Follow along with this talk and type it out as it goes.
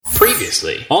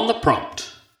Previously on the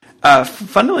prompt.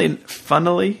 Funnily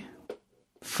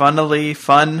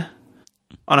fun.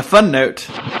 On a fun note.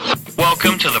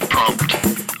 Welcome to The Prompt,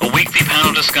 a weekly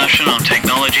panel discussion on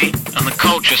technology and the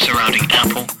culture surrounding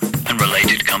Apple and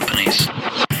related companies.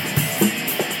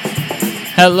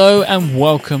 Hello and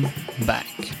welcome back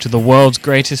to the world's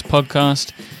greatest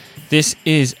podcast. This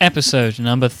is episode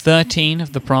number 13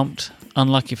 of The Prompt.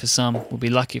 Unlucky for some, will be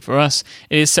lucky for us.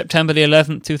 It is September the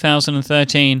 11th,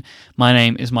 2013. My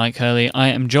name is Mike Hurley. I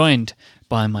am joined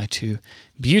by my two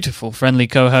beautiful, friendly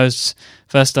co-hosts.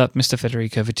 First up, Mr.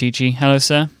 Federico Viticci. Hello,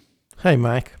 sir. Hey,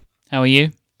 Mike. How are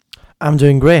you? I'm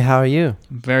doing great. How are you?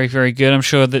 Very, very good. I'm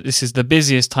sure that this is the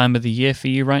busiest time of the year for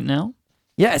you right now.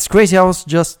 Yeah, it's crazy. I was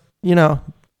just,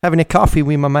 having a coffee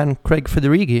with my man Craig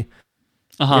Federighi.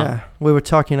 Yeah, we were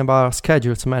talking about our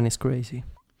schedules. Man, it's crazy.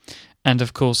 And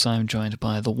of course, I'm joined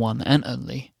by the one and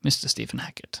only Mr. Stephen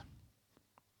Hackett.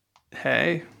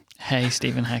 Hey. Hey,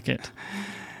 Stephen Hackett.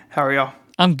 How are y'all?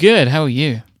 I'm good. How are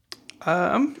you?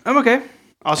 I'm okay.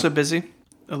 Also busy,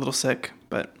 a little sick,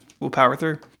 but we'll power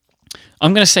through.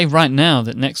 I'm going to say right now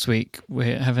that next week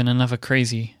we're having another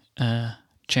crazy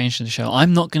change to the show.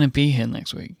 I'm not going to be here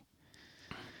next week.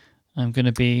 I'm going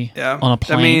to be on a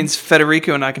plane. That means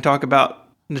Federico and I can talk about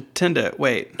Nintendo.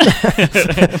 Wait.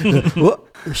 Well,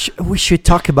 we should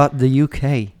talk about the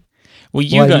UK. Well,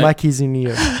 you guys, Mike is in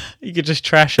here. You could just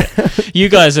trash it. You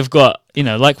guys have got,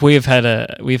 like we've had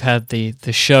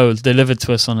the show delivered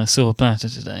to us on a silver platter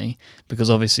today,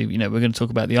 because obviously, we're going to talk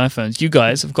about the iPhones. You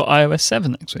guys have got iOS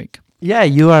 7 next week. Yeah,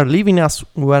 you are leaving us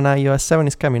when iOS 7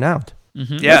 is coming out.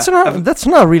 Mm-hmm. Yeah, that's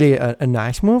not really a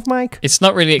nice move, Mike. It's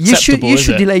not really acceptable. You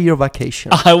should delay your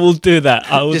vacation. I will do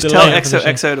that. I will just delay tell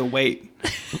XOXO to wait.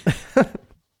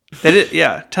 They did,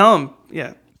 yeah. Tell them,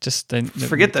 yeah. Just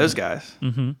forget those guys.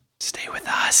 Mm-hmm. Stay with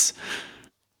us.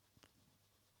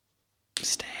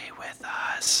 Stay with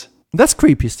us. That's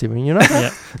creepy, Steven.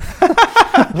 Yeah.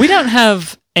 We don't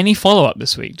have any follow up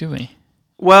this week, do we?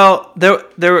 Well, there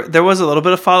was a little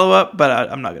bit of follow up,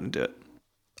 but I'm not going to do it.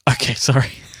 Okay,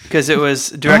 sorry. Because it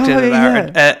was directed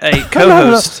at a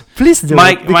co-host. No. Please do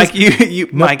Mike,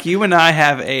 it. Mike, you and I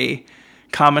have a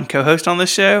common co-host on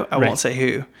this show. I won't say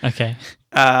who. Okay.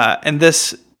 And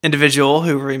this individual,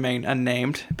 who will remain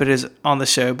unnamed, but is on the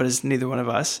show, but is neither one of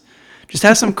us, just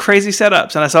has some crazy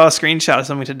setups. And I saw a screenshot of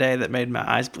something today that made my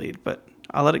eyes bleed, but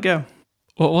I'll let it go.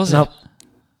 What was it?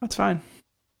 That's fine.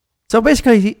 So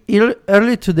basically,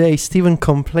 earlier today, Steven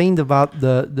complained about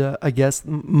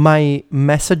my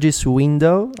messages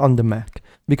window on the Mac,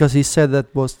 because he said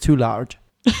that was too large.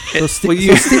 So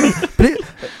Steven, please,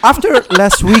 after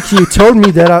last week, you told me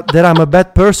that I'm a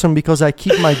bad person because I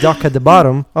keep my dock at the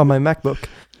bottom on my MacBook.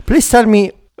 Please tell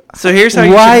me. So here's how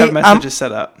you should have messages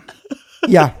set up.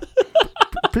 Yeah.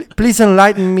 Please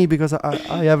enlighten me, because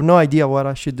I have no idea what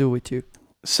I should do with you.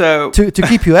 So to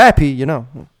keep you happy,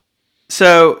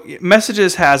 So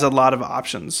Messages has a lot of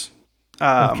options.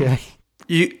 Okay.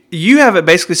 You have it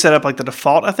basically set up like the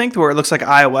default, I think, where it looks like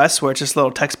iOS, where it's just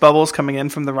little text bubbles coming in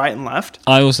from the right and left.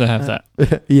 I also have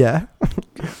that. Yeah.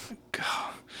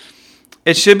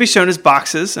 It should be shown as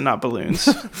boxes and not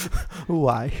balloons.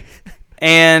 Why?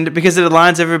 And because it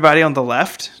aligns everybody on the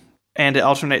left, and it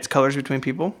alternates colors between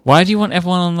people. Why do you want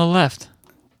everyone on the left?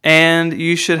 And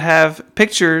you should have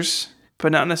pictures,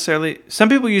 but not necessarily. Some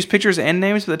people use pictures and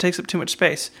names, but it takes up too much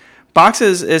space.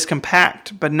 Boxes is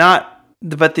compact, but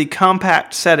the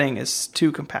compact setting is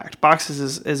too compact. Boxes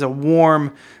is a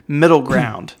warm middle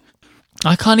ground.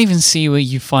 I can't even see where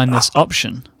you find this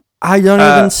option. I don't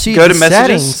even see go the to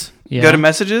messages. settings. Yeah. Go to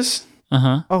messages.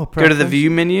 Oh, go to the view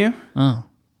menu. Oh.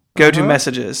 Go to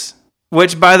messages.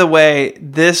 Which, by the way,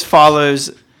 this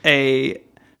follows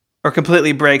or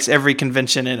completely breaks every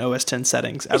convention in OS X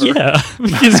settings ever. Yeah,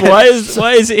 because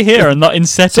why is it here and not in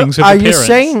settings with appearance?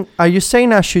 Are you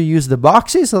saying I should use the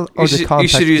boxes or the contact You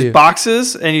should use view?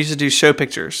 boxes, and you should do show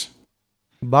pictures.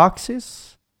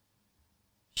 Boxes?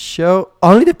 Show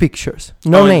only the pictures,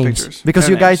 no Only the names, pictures. because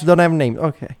No you guys names. don't have names.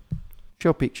 Okay,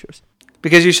 show pictures.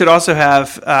 Because you should also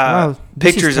have Wow,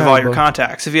 this pictures is of all your terrible.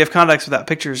 contacts. If you have contacts without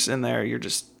pictures in there, you're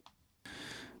just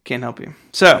can't help you.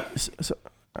 So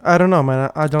I don't know,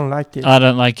 man. I don't like it. I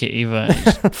don't like it either.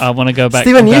 I want to go back.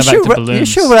 Steven, back to balloons. you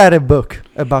should write a book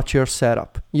about your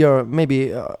setup. Your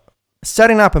maybe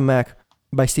setting up a Mac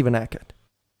by Stephen Hackett.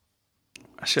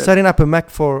 I should. Setting up a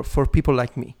Mac for people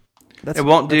like me. It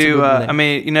won't do. I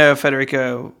mean,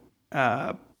 Federico,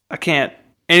 I can't.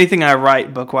 Anything I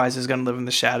write book-wise is going to live in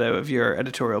the shadow of your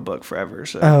editorial book forever.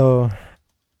 So. Oh,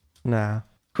 nah.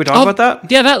 Can we talk about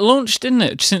that? Yeah, that launched, didn't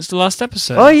it, since the last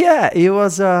episode? Oh, yeah. It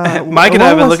was... Mike and I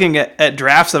have been looking at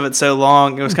drafts of it so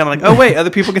long, it was kind of like, oh, wait, other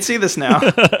people can see this now.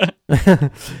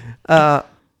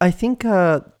 I think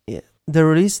the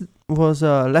release was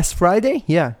last Friday.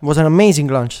 Yeah, it was an amazing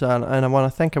launch, and I want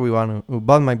to thank everyone who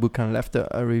bought my book and left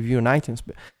a review on iTunes.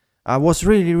 But I was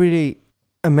really, really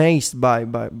amazed by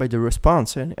the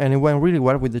response, and it went really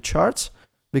well with the charts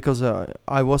because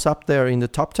I was up there in the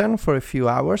top 10 for a few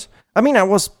hours. I mean, I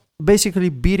was basically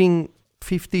beating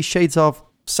 50 Shades of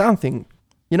something.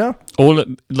 You know,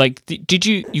 did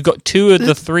you got 2 of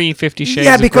the 3 50 Shades?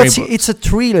 Yeah, of because Grey books? it's a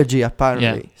trilogy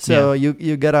apparently. Yeah, So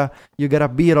you gotta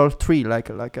beat all 3 like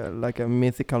a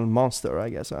mythical monster, I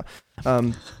guess.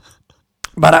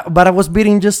 But I was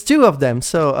beating just 2 of them.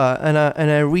 So and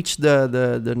I reached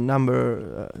the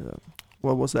number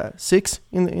what was that, 6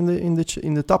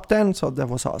 in the top 10. So that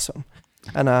was awesome.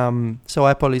 And so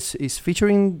Apple is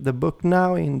featuring the book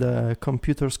now in the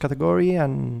computers category,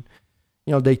 and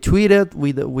they tweeted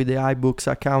with the iBooks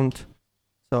account.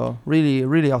 So really,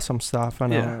 really awesome stuff,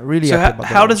 and really. So happy about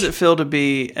how the does launch. it feel to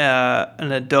be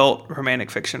an adult romantic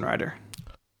fiction writer?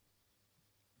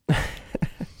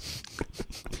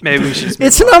 Maybe we should.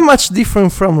 It's not much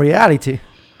different from reality.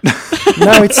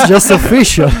 Now it's just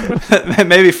official.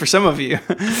 Maybe for some of you.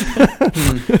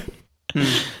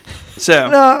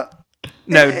 So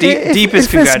deepest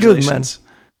congratulations. Good, man.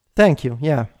 Thank you.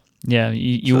 Yeah. Yeah,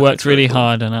 you worked really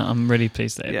hard, and I'm really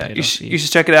pleased that it paid off. You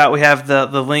should check it out. We have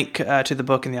the link to the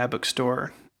book in the iBook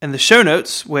store and the show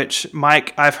notes, which,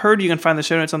 Mike, I've heard you can find the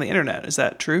show notes on the internet. Is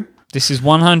that true? This is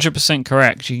 100%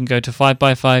 correct. You can go to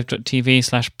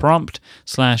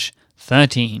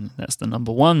 5by5.tv/prompt/13. That's the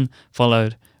number 1,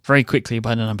 followed very quickly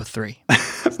by the number 3.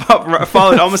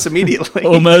 Followed almost immediately.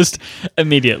 Almost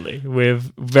immediately,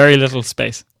 with very little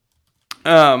space.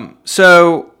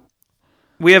 So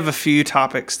we have a few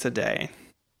topics today,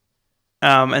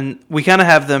 and we kind of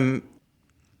have them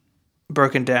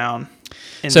broken down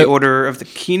in the order of the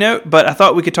keynote, but I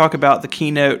thought we could talk about the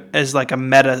keynote as like a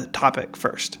meta topic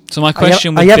first. So my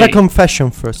question I have a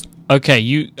confession first. Okay,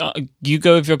 you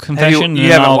go with your confession.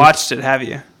 You haven't watched it, have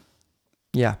you?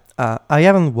 Yeah, I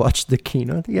haven't watched the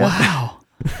keynote yet. Wow.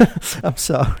 I'm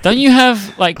sorry. Don't you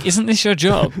have, isn't this your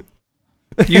job?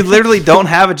 You literally don't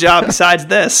have a job besides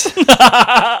this.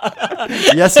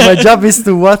 Yes, my job is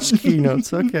to watch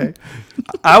keynotes. Okay.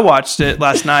 I watched it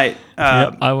last night.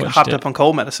 I watched hopped it. up on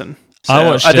cold medicine. So I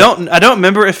watched it. I don't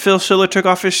remember if Phil Schiller took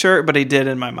off his shirt, but he did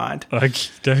in my mind.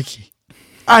 Okey-dokey.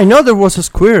 I know there was a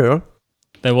squirrel.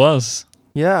 There was.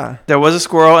 Yeah. There was a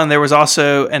squirrel, and there was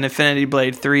also an Infinity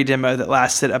Blade 3 demo that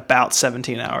lasted about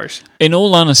 17 hours. In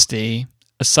all honesty,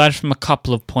 aside from a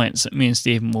couple of points that me and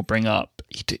Stephen will bring up,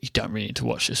 you don't really need to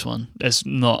watch this one. There's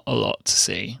not a lot to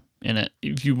see in it.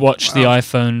 If you watch the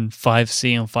iPhone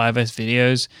 5C and 5S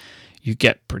videos, you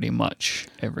get pretty much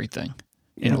everything.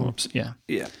 Yeah.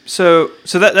 So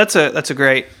that's a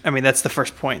great. I mean, that's the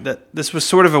first point. That this was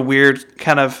sort of a weird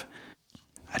kind of.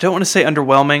 I don't want to say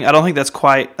underwhelming. I don't think that's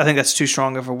quite. I think that's too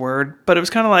strong of a word. But it was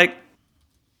kind of like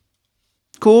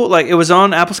cool. Like it was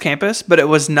on Apple's campus, but it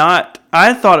was not.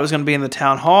 I thought it was going to be in the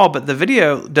town hall, but the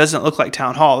video doesn't look like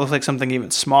town hall. It looks like something even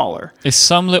smaller. It's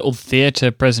some little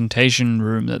theater presentation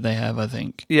room that they have, I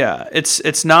think. Yeah,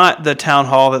 it's not the town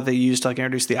hall that they used to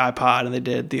introduce the iPod, and they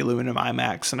did the aluminum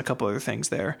iMacs and a couple other things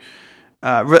there.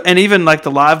 And even the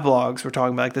live blogs were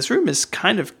talking about this room is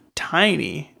kind of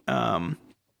tiny.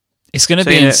 It's going to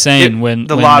be insane when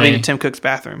the lobby in Tim Cook's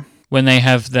bathroom when they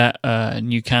have that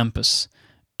new campus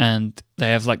and they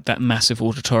have that massive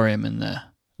auditorium in there,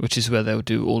 which is where they'll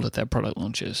do all of their product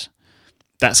launches.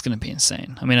 That's going to be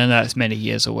insane. I mean, I know it's many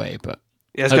years away, but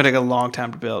yeah, it's going to take a long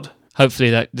time to build.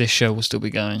 Hopefully, this show will still be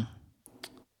going,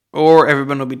 or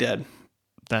everyone will be dead.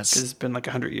 It's been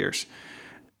 100 years.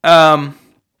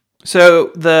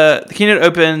 So the keynote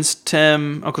opens.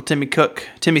 Uncle Timmy Cook,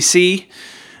 Timmy C,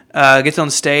 gets on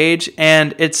stage,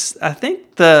 and it's I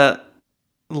think the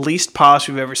least polished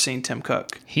we've ever seen Tim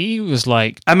Cook. He was he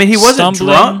wasn't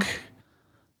stumbling. drunk,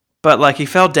 but he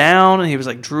fell down and he was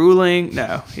drooling.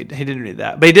 No, he didn't do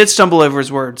that, but he did stumble over his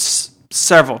words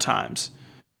several times,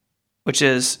 which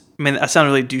is, I sound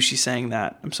really douchey saying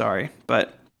that. I'm sorry,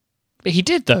 but he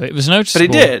did though. It was noticeable.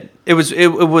 But he did. It was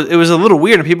a little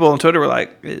weird, and people on Twitter were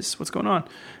like, "What's going on?"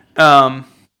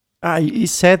 He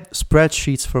said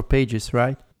spreadsheets for pages,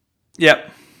 right?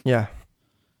 Yep. Yeah.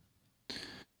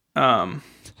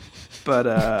 But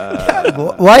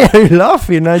why are you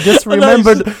laughing? I just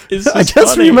remembered.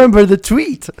 Remembered the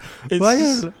tweet.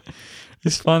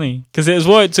 It's funny because it was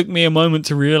why it took me a moment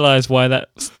to realize why that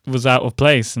was out of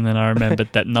place, and then I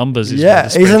remembered that numbers is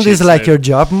isn't this your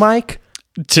job, Mike?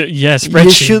 Spreadsheets.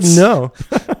 You should know.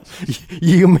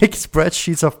 You make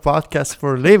spreadsheets of podcasts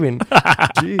for a living.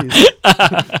 Jeez.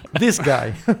 This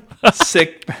guy.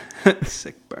 Sick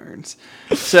Sick burns.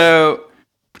 So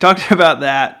we talked about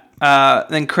that.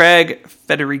 Then Craig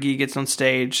Federighi gets on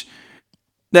stage.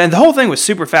 Then the whole thing was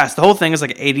super fast. The whole thing is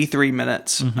like 83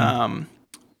 minutes.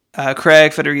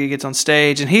 Craig Federighi gets on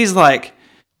stage, and he's like,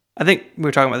 I think we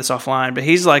were talking about this offline, but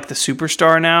he's like the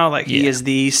superstar now. Like he is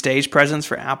the stage presence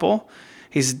for Apple.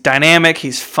 He's dynamic.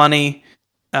 He's funny.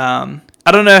 I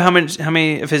don't know how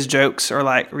many of his jokes are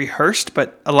like rehearsed,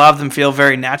 but a lot of them feel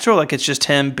very natural. Like it's just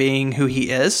him being who he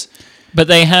is. But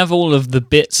they have all of the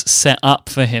bits set up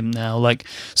for him now. Like,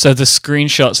 so the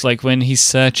screenshots, like when he's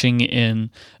searching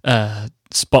in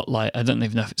Spotlight, I don't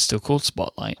even know if it's still called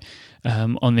Spotlight,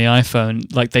 on the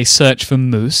iPhone, like they search for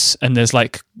moose, and there's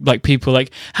like people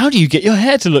like, how do you get your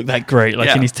hair to look that great?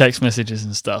 Like in his text messages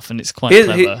and stuff, and it's quite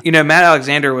clever. Matt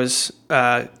Alexander was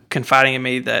confiding in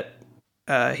me that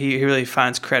he really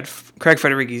finds Craig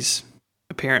Federighi's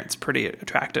appearance pretty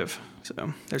attractive.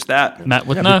 So there's that. Matt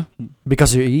would know.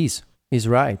 Because he's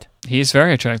right. He is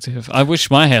very attractive. I wish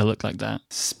my hair looked like that.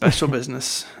 Special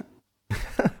business.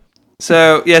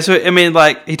 So I mean,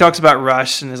 like he talks about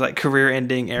Rush and his like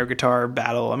career-ending air guitar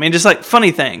battle. I mean, just like funny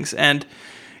things, and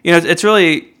it's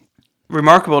really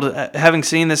remarkable to having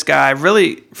seen this guy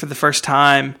really for the first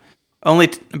time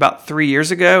only about 3 years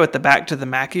ago at the Back to the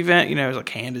Mac event. His like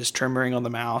hand is trembling on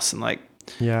the mouse, and like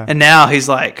and now he's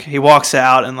like he walks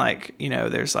out and like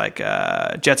there's like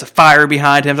jets of fire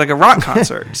behind him. It's like a rock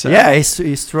concert. So.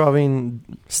 He's throwing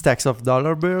stacks of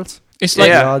dollar bills. It's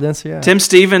like the audience, Tim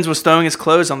Stevens was throwing his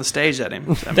clothes on the stage at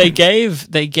him. They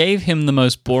gave him the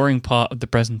most boring part of the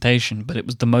presentation, but it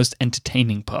was the most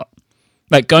entertaining part.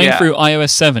 Like going through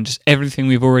iOS 7, just everything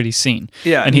we've already seen.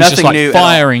 Yeah, and he's just like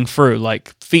firing through,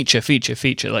 like feature,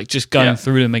 like just going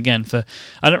through them again for,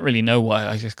 I don't really know why,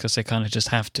 I guess because they kind of just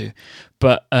have to.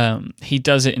 But he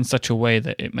does it in such a way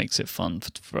that it makes it fun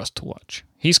for us to watch.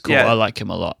 He's cool. I like him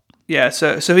a lot. Yeah,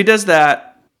 so he does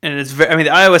that, and it's the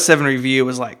iOS 7 review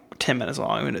was like 10 minutes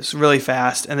long. I mean, it's really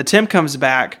fast. And the Tim comes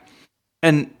back,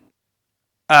 and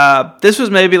this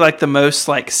was maybe like the most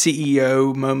like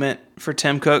CEO moment for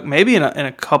Tim Cook, maybe in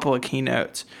a couple of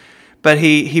keynotes. But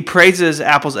he praises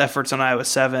Apple's efforts on iOS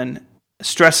 7,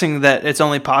 stressing that it's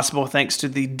only possible thanks to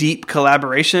the deep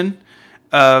collaboration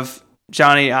of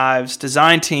Johnny Ive's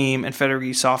design team and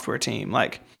Federighi's software team.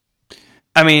 Like,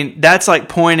 I mean, that's like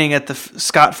pointing at the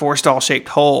Scott Forstall-shaped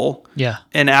hole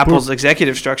in Apple's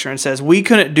executive structure and says, we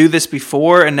couldn't do this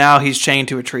before, and now he's chained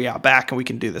to a tree out back, and we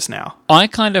can do this now. I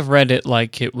kind of read it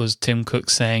like it was Tim Cook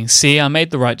saying, see, I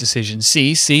made the right decision.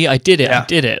 See, I did it. I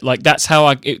did it. Like, that's how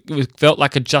it felt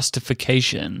like a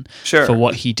justification for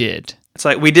what he did. It's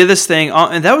like, we did this thing,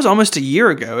 and that was almost a year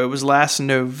ago. It was last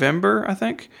November, I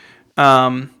think.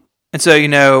 And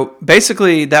so,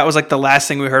 basically, that was like the last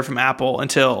thing we heard from Apple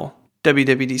until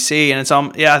WWDC, and it's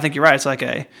I think you're right. It's like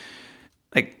a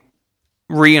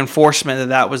reinforcement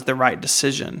that was the right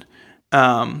decision.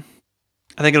 I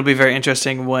think it'll be very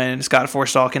interesting when Scott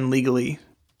Forstall can legally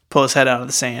pull his head out of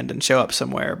the sand and show up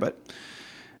somewhere. But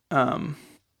so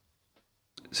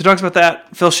he talks about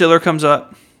that. Phil Schiller comes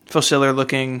up. Phil Schiller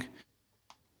looking.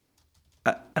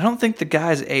 I don't think the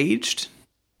guy's aged.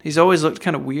 He's always looked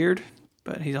kind of weird.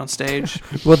 But he's on stage.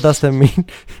 What does that mean?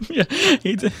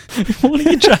 What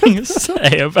are you trying to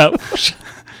say about?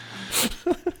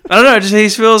 I don't know. Just he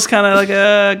feels kind of like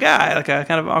a guy, like a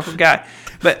kind of awkward guy.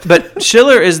 But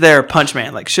Schiller is their punch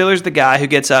man. Like Schiller's the guy who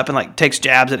gets up and like takes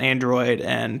jabs at Android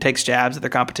and takes jabs at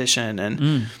their competition, and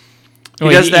he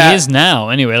does that. He is now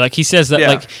anyway. Like he says that,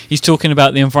 like he's talking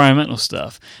about the environmental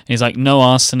stuff. And he's like, no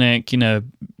arsenic,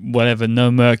 whatever, no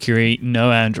mercury,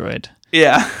 no Android.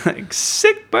 Yeah, like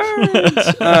sick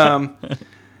burns.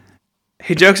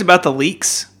 He jokes about the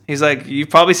leaks. He's like, you've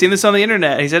probably seen this on the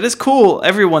internet. He said, it's cool.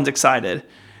 Everyone's excited.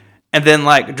 And then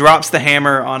like drops the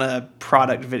hammer on a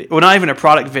product video. Well, not even a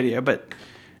product video, but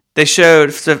they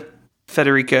showed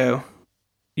Federico,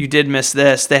 you did miss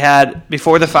this. They had,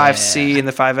 before the 5C and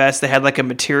the 5S, they had like a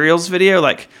materials video,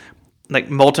 like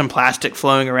molten plastic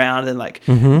flowing around and like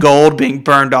gold being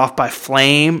burned off by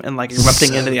flame and like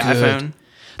erupting into the iPhone.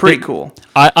 Pretty cool.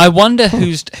 I wonder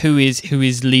who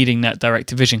is leading that direct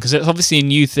to vision, because it's obviously a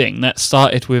new thing that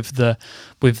started with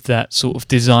that sort of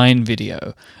design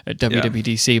video at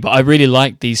WWDC. But I really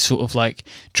like these sort of like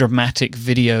dramatic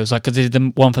videos. Like I did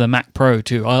the one for the Mac Pro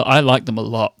too. I like them a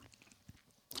lot.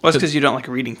 Well, it's because you don't like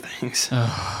reading things.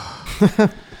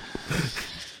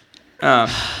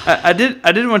 I did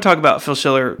want to talk about Phil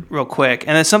Schiller real quick,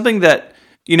 and it's something that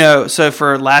So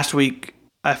for last week,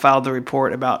 I filed the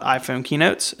report about iPhone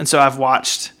keynotes, and so I've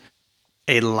watched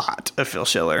a lot of Phil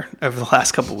Schiller over the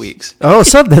last couple weeks. Oh,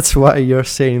 so that's why you're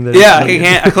saying that.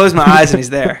 Yeah, I close my eyes and he's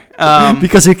there.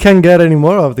 Because you can't get any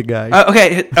more of the guy.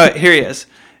 Okay, here he is.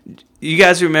 You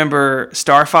guys remember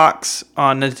Star Fox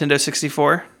on Nintendo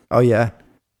 64? Oh, yeah.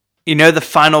 You know the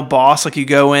final boss, like you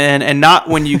go in, and not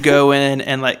when you go in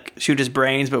and like shoot his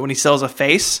brains, but when he sells a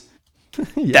face?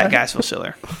 Yeah. That guy's Phil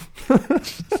Schiller.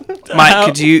 Mike,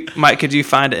 could you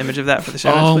find an image of that for the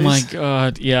show notes, please? My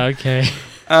God. Yeah, okay.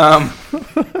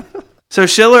 So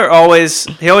Schiller always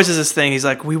has this thing. He's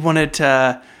like, we wanted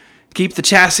to keep the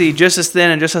chassis just as thin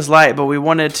and just as light, but we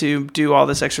wanted to do all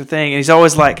this extra thing. And he's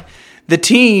always like, the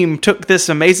team took this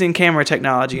amazing camera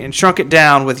technology and shrunk it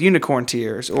down with unicorn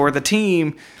tears, or the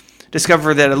team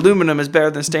discovered that aluminum is better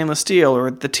than stainless steel,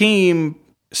 or the team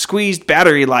squeezed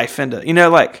battery life into,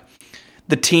 like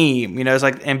the team, it's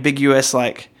like ambiguous,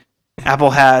 like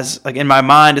Apple has, like in my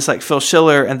mind, it's like Phil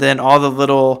Schiller and then all the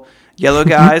little yellow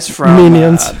guys from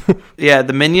Minions.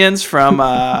 The Minions from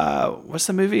what's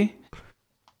the movie?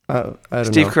 I don't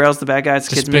Steve know. Carell's the bad guy.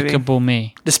 It's a kids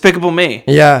movie. Despicable Me.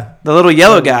 Yeah. The little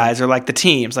yellow guys are like the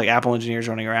teams, like Apple engineers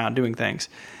running around doing things.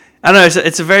 I don't know.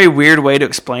 It's a very weird way to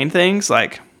explain things.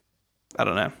 Like, I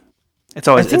don't know. It's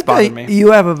bothered me.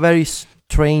 You have a very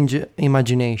strange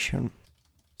imagination,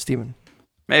 Stephen.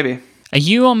 Maybe. Are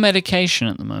you on medication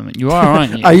at the moment? You are,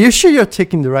 aren't you? Are you sure you're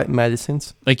taking the right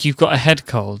medicines? Like you've got a head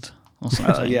cold or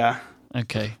something? Yeah.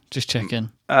 Okay, just checking.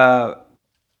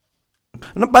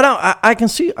 No, but no, I can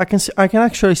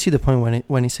actually see the point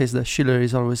when he says that Schiller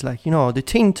is always like, the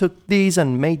team took this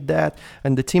and made that,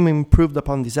 and the team improved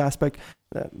upon this aspect.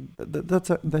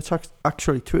 That's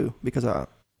actually true, because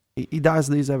he does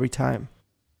this every time.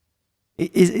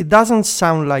 It doesn't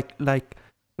sound like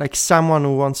someone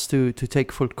who wants to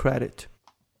take full credit.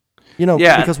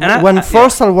 Because when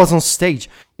Forstall was on stage,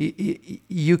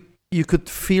 you could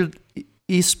feel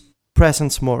his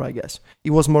presence more, I guess.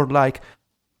 It was more like,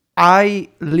 I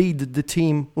lead the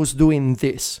team who's doing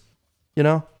this.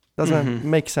 Doesn't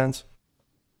make sense.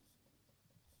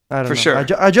 I don't know. For sure.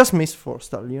 I just miss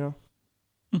Forstall,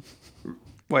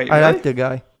 Wait, I really? like the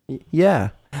guy.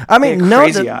 Yeah. I mean,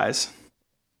 crazy eyes.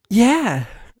 Yeah.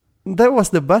 That was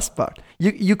the best part.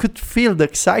 You could feel the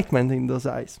excitement in those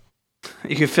eyes.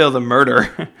 You could feel the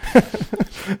murder.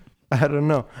 I don't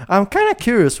know. I'm kind of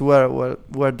curious where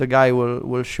the guy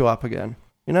will show up again.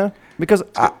 Because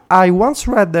I once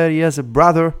read that he has a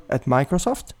brother at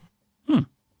Microsoft.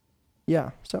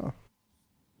 Yeah, so.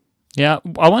 Yeah,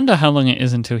 I wonder how long it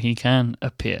is until he can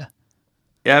appear.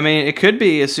 Yeah, I mean, it could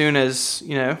be as soon as,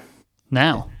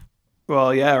 Now.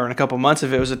 Well, yeah, or in a couple months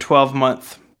if it was a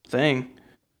 12-month thing.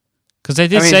 Because they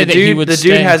did say that he would stay.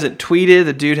 The dude hasn't tweeted.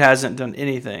 The dude hasn't done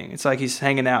anything. It's like he's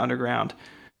hanging out underground.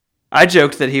 I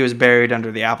joked that he was buried under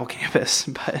the Apple campus,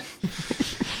 but...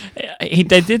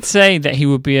 They did say that he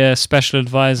would be a special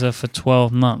advisor for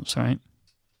 12 months, right?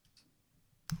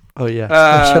 Oh, yeah.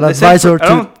 Special advisor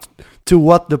to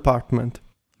what department?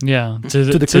 Yeah. To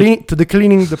the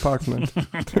cleaning department.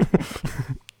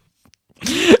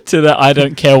 To the I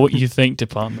don't care what you think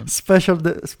department. Special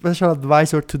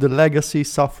advisor to the legacy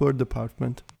software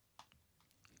department.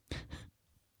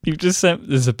 You've just sent...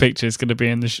 There's a picture. It's going to be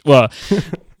in the... Well...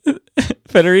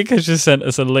 Federico's just sent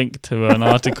us a link to an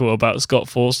article about Scott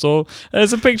Forstall.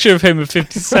 There's a picture of him with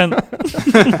 50 Cent.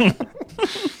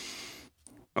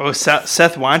 Oh,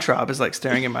 Seth Weintraub is like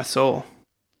staring at my soul.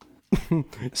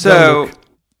 So,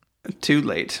 too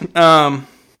late.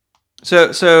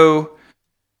 So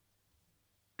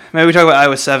maybe we talk about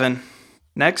iOS 7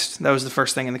 next. That was the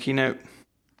first thing in the keynote.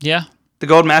 Yeah. The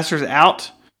Gold Master's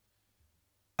out.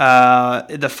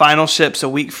 The final ships a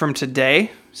week from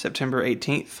today, September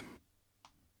 18th.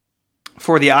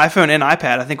 For the iPhone and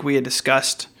iPad, I think we had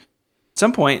discussed at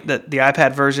some point that the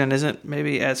iPad version isn't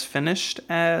maybe as finished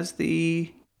as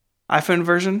the iPhone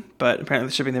version, but apparently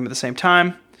they're shipping them at the same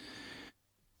time.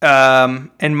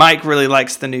 And Mike really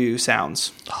likes the new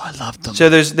sounds. Oh, I love them. So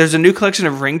there's a new collection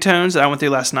of ringtones that I went through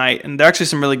last night, and there are actually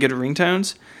some really good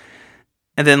ringtones.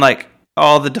 And then like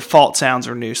all the default sounds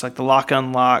are new, so like the lock,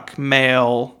 unlock,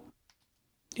 mail,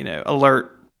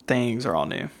 alert things are all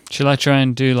new. Shall I try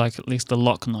and do like at least the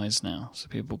lock noise now, so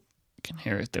people can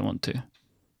hear it if they want to?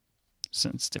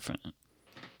 Since it's different.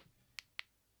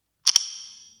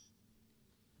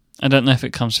 I don't know if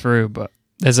it comes through, but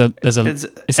it's an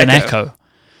echo.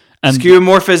 And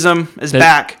skeuomorphism is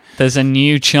back. There's a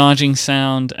new charging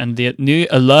sound, and the new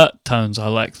alert tones I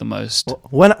like the most.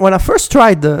 When I first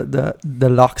tried the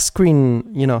lock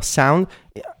screen, sound,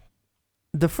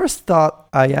 the first thought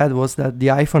I had was that the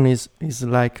iPhone is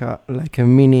like a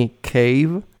mini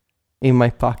cave in my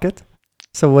pocket.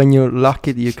 So when you lock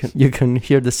it, you can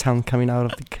hear the sound coming out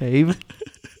of the cave.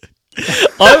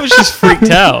 I was just freaked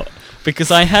out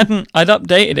because I'd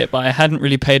updated it, but I hadn't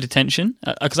really paid attention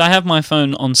because I have my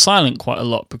phone on silent quite a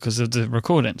lot because of the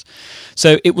recordings.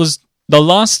 So it was the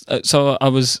last. So I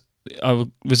was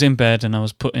in bed and I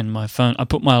was putting my phone. I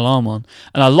put my alarm on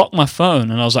and I locked my phone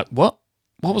and I was like, "What?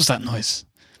 What was that noise?"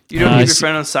 You don't leave your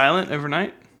phone on silent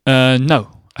overnight?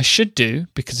 No, I should do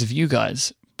because of you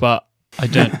guys, but I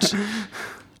don't.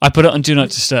 I put it on Do Not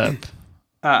Disturb.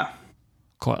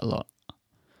 Quite a lot.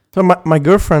 So my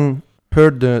girlfriend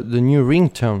heard the new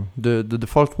ringtone, the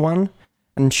default one,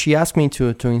 and she asked me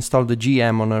to install the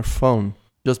GM on her phone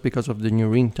just because of the new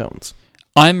ringtones.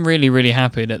 I'm really, really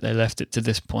happy that they left it to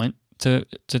this point to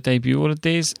debut all of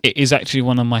these. It is actually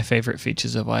one of my favorite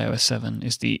features of iOS 7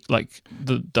 is the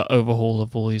overhaul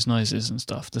of all these noises and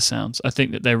stuff, the sounds. I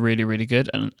think that they're really, really good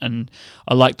and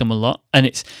I like them a lot. And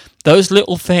it's those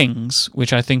little things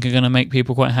which I think are going to make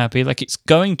people quite happy. Like it's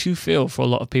going to feel for a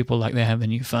lot of people like they have a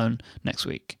new phone next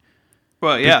week.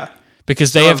 Well, yeah.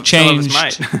 Because they have changed.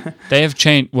 They have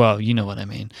changed. Well, you know what I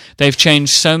mean. They've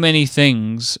changed so many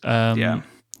things.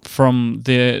 From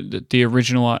the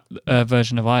original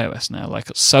version of iOS now, like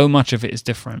so much of it is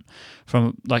different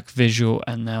from like visual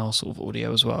and now sort of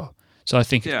audio as well. So I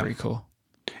think it's pretty cool.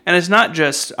 And it's not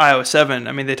just iOS 7.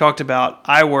 I mean, they talked about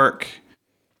iWork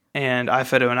and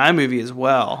iPhoto and iMovie as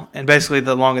well. And basically,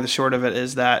 the long and the short of it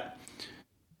is that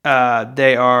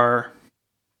they are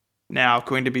now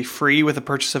going to be free with the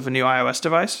purchase of a new iOS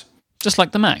device, just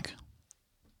like the Mac.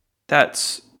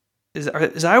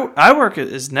 iWork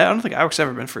is no? I don't think iWork's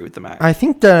ever been free with the Mac. I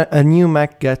think that a new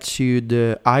Mac gets you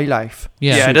the iLife.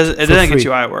 Yeah, it doesn't get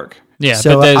you iWork. Yeah,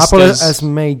 so but Apple has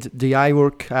made the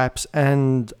iWork apps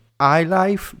and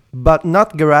iLife, but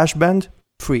not GarageBand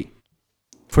free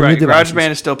for new devices. GarageBand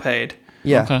is still paid.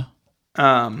 Yeah. Okay.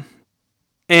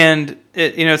 And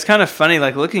it's kind of funny,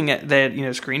 like looking at that,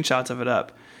 screenshots of it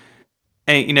up.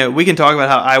 And we can talk about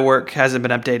how iWork hasn't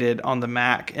been updated on the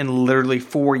Mac in literally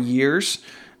 4 years.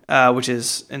 Which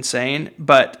is insane,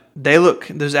 but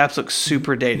those apps look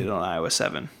super dated on iOS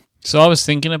 7. So I was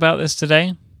thinking about this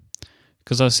today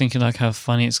because I was thinking like how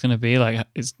funny it's going to be. Like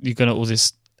you're going to all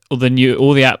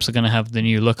the apps are going to have the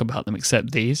new look about them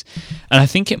except these, and I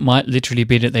think it might literally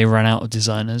be that they run out of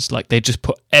designers. Like they just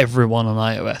put everyone on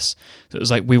iOS. So it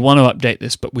was like we want to update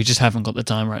this, but we just haven't got the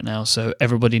time right now. So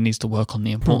everybody needs to work on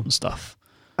the important stuff.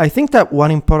 I think that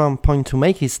one important point to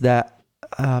make is that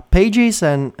Pages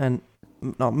and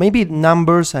maybe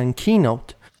Numbers and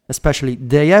Keynote, especially,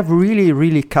 they have really,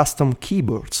 really custom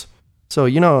keyboards. So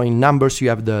in Numbers you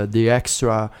have the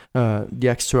extra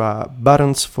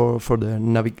buttons for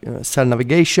the cell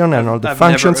navigation and all the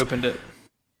functions. I've never opened it.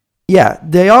 Yeah,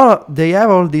 they have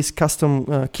all this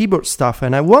custom keyboard stuff,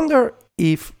 and I wonder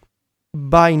if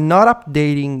by not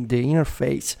updating the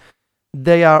interface,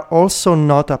 they are also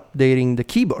not updating the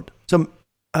keyboard. So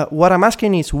what I'm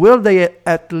asking is, will they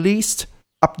at least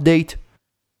update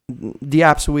the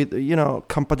apps with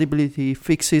compatibility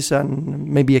fixes and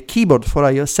maybe a keyboard for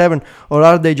iOS 7, or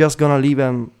are they just gonna leave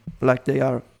them like they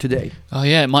are today? Oh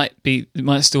yeah, it might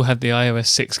still have the iOS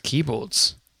 6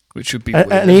 keyboards, which would be weird.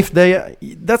 And if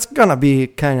that's gonna be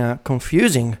kind of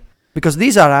confusing because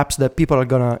these are apps that people are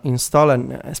gonna install,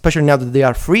 and especially now that they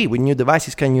are free with new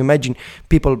devices. Can you imagine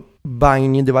people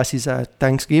buying new devices at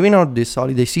Thanksgiving or this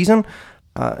holiday season?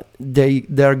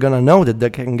 They're gonna know that they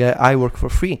can get iWork for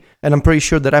free, and I'm pretty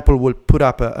sure that Apple will put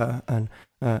up a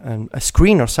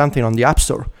screen or something on the App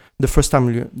Store the first time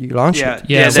you launch it.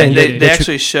 Yeah, they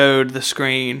actually showed the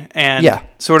screen, and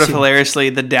sort of hilariously,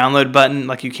 the download button,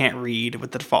 like you can't read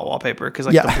with the default wallpaper because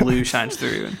the blue shines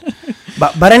through.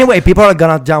 But anyway, people are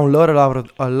gonna download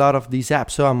a lot of these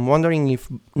apps, so I'm wondering if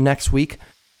next week,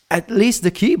 at least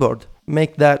the keyboard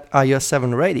make that iOS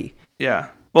 7 ready. Yeah.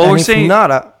 Well, and we're if seeing.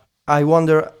 Not, I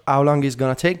wonder how long it's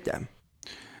going to take them.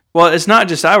 Well, it's not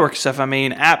just iWork stuff. I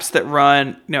mean, apps that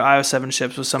run, iOS 7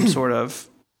 ships with some sort of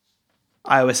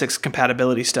iOS 6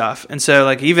 compatibility stuff. And so,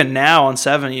 like, even now on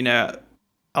 7, a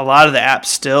lot of the apps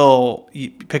still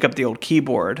you pick up the old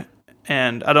keyboard.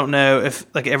 And I don't know if,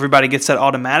 like, everybody gets that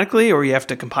automatically or you have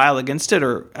to compile against it,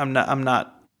 or I'm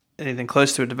not anything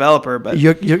close to a developer, but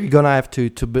you're gonna have to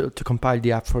compile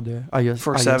the app for the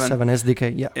iOS 7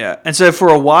 SDK. Yeah. And so for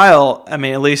a while, I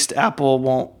mean, at least Apple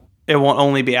won't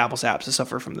only be Apple's apps that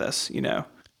suffer from this.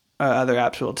 Other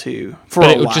apps will too.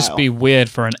 But it would just be weird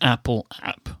for an Apple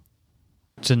app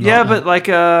to not. Yeah, but like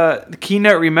the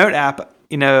Keynote remote app,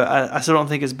 I still don't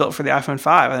think it's built for the iPhone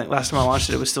 5. I think last time I launched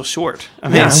it was still short. I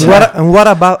mean, and what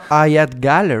about iAd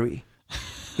Gallery?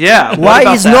 Yeah.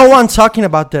 Why is no one talking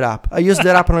about that app? I use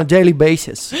that app on a daily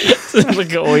basis.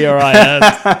 Look at all your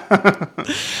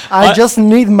iAds. I just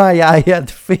need my iAd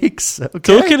fix. Okay?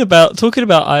 Talking about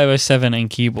iOS 7 and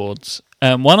keyboards,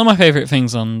 one of my favorite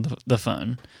things on the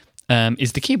phone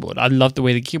is the keyboard. I love the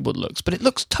way the keyboard looks, but it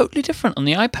looks totally different on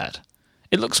the iPad.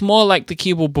 It looks more like the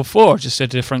keyboard before, just a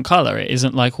different color. It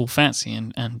isn't like all fancy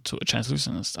and sort of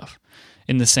translucent and stuff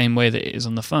in the same way that it is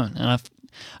on the phone. And I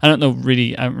haven't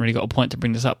really got a point to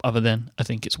bring this up other than I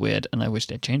think it's weird and I wish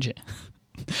they'd change it.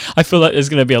 I feel like there's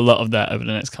going to be a lot of that over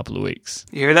the next couple of weeks.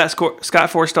 You hear that, Scott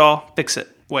Forstall? Fix it.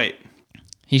 Wait.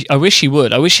 I wish he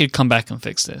would. I wish he'd come back and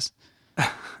fix this.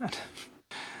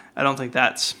 I don't think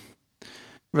that's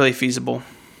really feasible.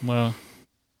 Well,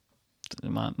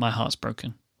 my heart's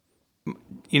broken.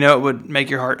 You know what would make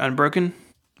your heart unbroken?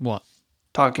 What?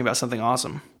 Talking about something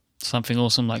awesome. Something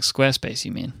awesome like Squarespace,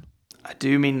 you mean? I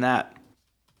do mean that.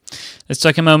 Let's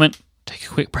take a moment, take a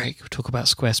quick break, we'll talk about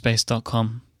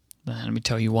squarespace.com. Let me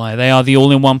tell you why. They are the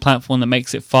all-in-one platform that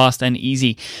makes it fast and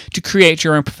easy to create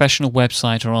your own professional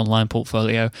website or online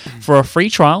portfolio. For a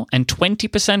free trial and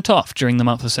 20% off during the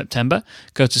month of September,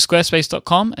 go to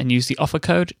squarespace.com and use the offer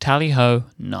code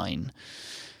TALLYHO9.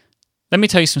 Let me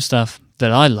tell you some stuff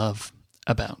that I love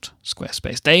about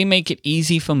Squarespace. They make it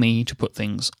easy for me to put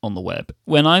things on the web.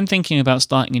 When I'm thinking about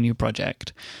starting a new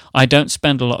project, I don't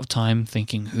spend a lot of time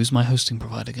thinking, who's my hosting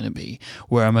provider going to be?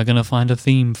 Where am I going to find a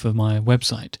theme for my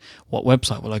website? What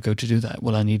website will I go to do that?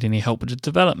 Will I need any help with the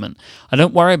development? I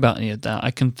don't worry about any of that.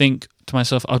 I can think to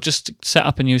myself, I'll just set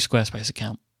up a new Squarespace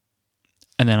account,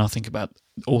 and then I'll think about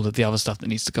all of the other stuff that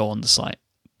needs to go on the site.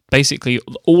 Basically,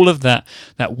 all of that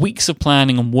weeks of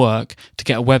planning and work to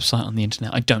get a website on the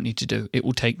internet, I don't need to do. It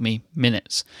will take me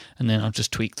minutes, and then I'll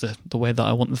just tweak the way that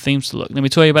I want the themes to look. Let me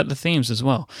tell you about the themes as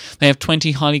well. They have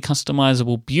 20 highly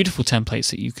customizable, beautiful templates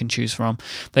that you can choose from.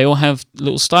 They all have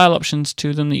little style options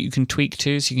to them that you can tweak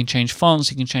to, so you can change fonts,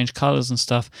 you can change colors and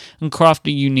stuff, and craft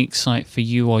a unique site for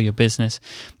you or your business.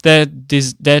 Their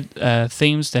themes,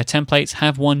 their templates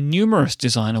have won numerous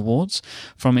design awards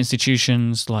from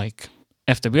institutions like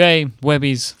FWA,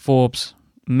 Webbies, Forbes,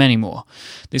 many more.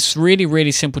 It's really,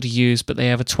 really simple to use, but they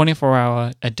have a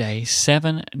 24-hour-a-day,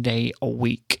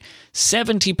 7-day-a-week,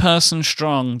 70-person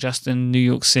strong, just in New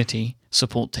York City,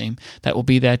 support team that will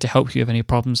be there to help you with any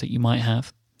problems that you might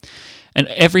have. And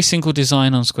every single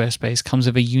design on Squarespace comes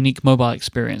with a unique mobile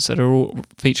experience that all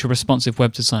feature responsive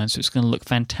web design, so it's going to look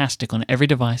fantastic on every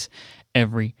device,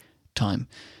 every time.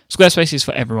 Squarespace is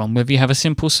for everyone, whether you have a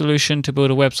simple solution to build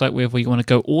a website with, or you want to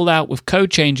go all out with code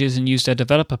changes and use their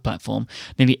developer platform.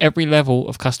 Nearly every level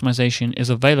of customization is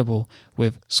available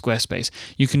with Squarespace.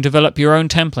 You can develop your own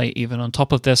template even on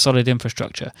top of their solid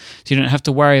infrastructure, so you don't have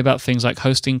to worry about things like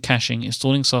hosting, caching,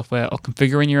 installing software, or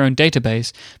configuring your own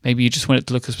database. Maybe you just want it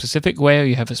to look a specific way, or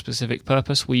you have a specific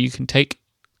purpose where you can take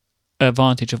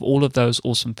advantage of all of those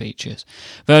awesome features.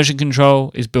 Version control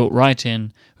is built right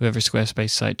in with every Squarespace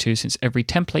site too, since every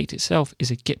template itself is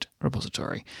a Git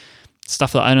repository.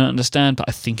 Stuff that I don't understand, but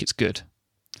I think it's good.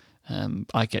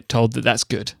 I get told that that's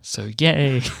good, so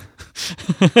yay.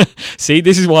 See,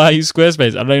 this is why I use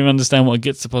Squarespace. I don't even understand what a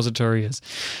Git repository is.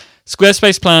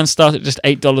 Squarespace plans start at just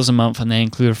 $8 a month, and they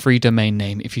include a free domain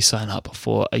name if you sign up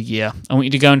for a year. I want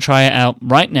you to go and try it out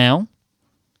right now.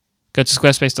 Go to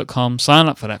squarespace.com, sign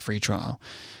up for that free trial,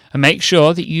 and make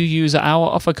sure that you use our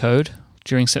offer code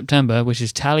during September, which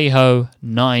is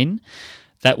TALLYHO9.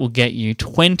 That will get you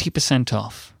 20%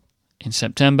 off in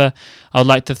September. I would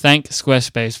like to thank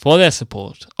Squarespace for their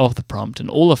support of The Prompt and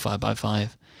all of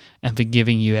 5x5, and for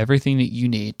giving you everything that you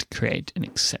need to create an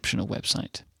exceptional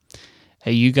website.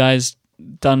 Are you guys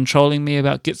done trolling me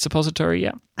about Git repository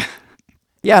yet?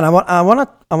 Yeah, and I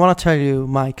wanna tell you,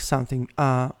 Mike, something.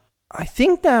 I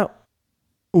think that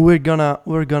we're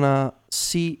gonna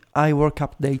see iWork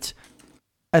updates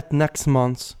at next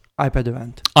month's iPad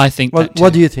event. I think.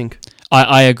 What do you think?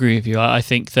 I agree with you. I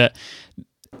think that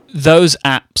those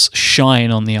apps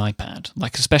shine on the iPad,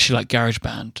 like especially like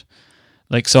GarageBand.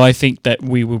 So I think that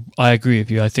I agree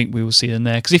with you. I think we will see them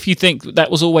there, because if you think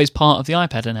that was always part of the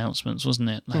iPad announcements, wasn't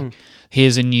it?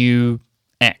 Here's a new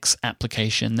X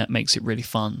application that makes it really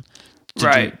fun.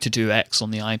 To do X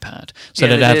on the iPad. So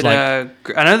yeah, they'd have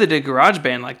I know they did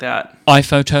GarageBand like that.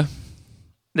 iPhoto.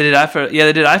 They did iPhoto. Yeah,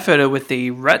 they did iPhoto with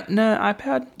the Retina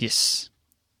iPad. Yes.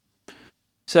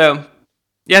 So,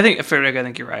 yeah, I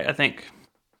think you're right.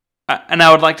 And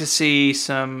I would like to see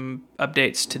some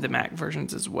updates to the Mac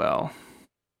versions as well.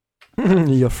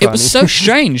 You're funny. It was so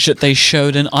strange that they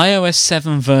showed an iOS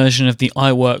 7 version of the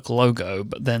iWork logo,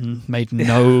 but then made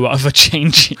no other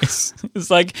changes.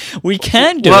 It's like, we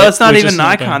can do it. Well, it's not we're even just an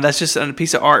not icon. going. That's just a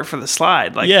piece of art for the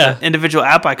slide. Like, Yeah. the individual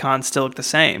app icons still look the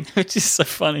same. Which is so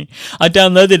funny. I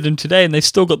downloaded them today, and they've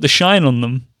still got the shine on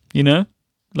them, you know?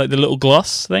 Like the little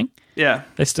gloss thing. Yeah.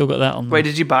 They still got that on them. Wait,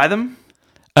 did you buy them?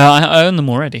 I own them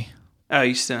already. Oh,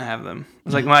 you still didn't have them. I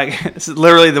was like, Mike, this is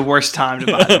literally the worst time to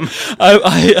buy them.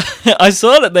 I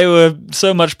saw that they were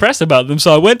so much press about them,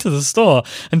 so I went to the store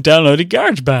and downloaded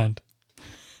GarageBand.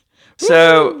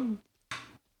 So,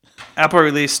 Apple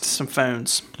released some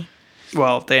phones.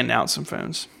 Well, they announced some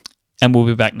phones. And we'll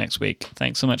be back next week.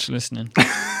 Thanks so much for listening.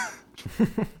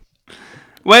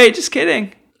 Wait, just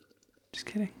kidding. Just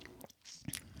kidding.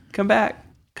 Come back.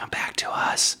 Come back to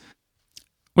us.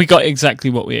 We got exactly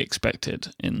what we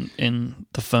expected in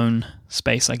the phone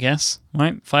space, I guess.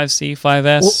 Right? 5C,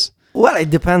 5S. Well, it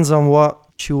depends on what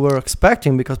you were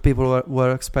expecting, because people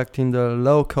were expecting the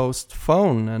low-cost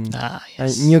phone, and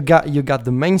Yes. you got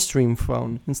the mainstream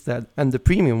phone instead, and the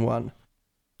premium one.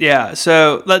 Yeah,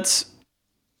 so let's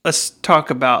talk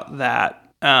about that.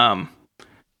 I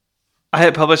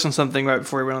had published on something right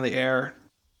before we went on the air.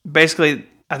 Basically,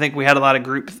 I think we had a lot of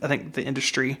the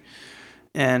industry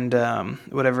and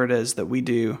whatever it is that we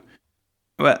do.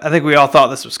 But I think we all thought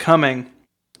this was coming.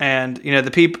 And,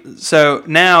 the people, so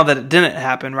now that it didn't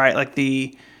happen, right? Like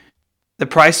the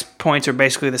price points are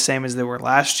basically the same as they were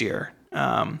last year.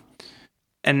 And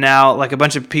now like a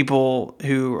bunch of people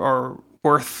who are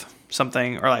worth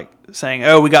something are like saying,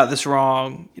 oh, we got this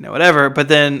wrong, whatever. But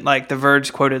then like The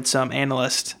Verge quoted some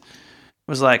analyst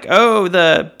was like, oh,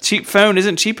 the cheap phone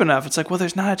isn't cheap enough. It's like, well,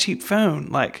 there's not a cheap phone.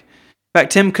 Like, in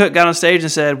fact, Tim Cook got on stage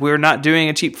and said, we're not doing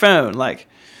a cheap phone. Like,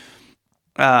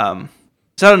 so I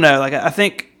don't know. Like, I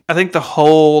think the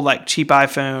whole like cheap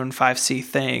iPhone 5C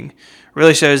thing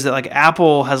really shows that like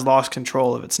Apple has lost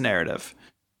control of its narrative.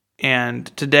 And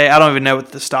today, I don't even know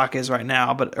what the stock is right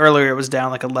now, but earlier it was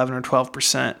down like 11 or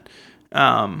 12%.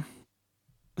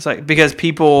 It's like because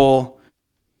people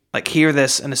like hear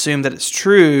this and assume that it's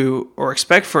true or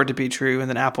expect for it to be true, and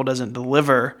then Apple doesn't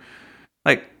deliver.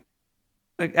 Like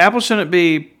Apple shouldn't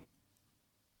be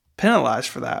penalized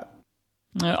for that.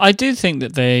 I do think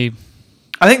that I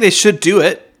think they should do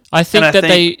it. I think that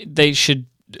they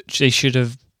should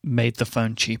have made the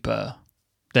phone cheaper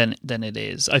than it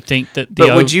is. I think that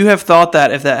But would you have thought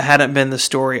that if that hadn't been the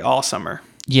story all summer?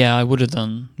 Yeah, I would have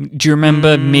done. Do you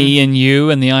remember me and you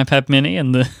and the iPad Mini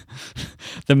and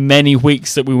the many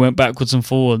weeks that we went backwards and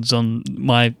forwards on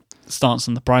my stance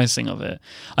on the pricing of it?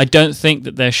 I don't think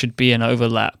that there should be an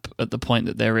overlap at the point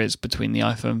that there is between the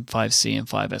iPhone 5C and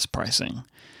 5S pricing.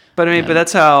 But I mean, but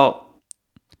that's how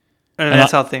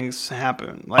how things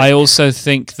happen. Like, I also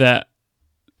think that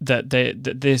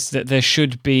there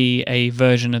should be a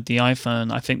version of the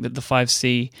iPhone. I think that the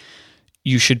 5C,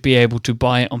 you should be able to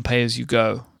buy it on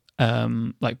pay-as-you-go,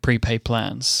 like prepaid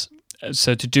plans.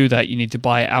 So to do that, you need to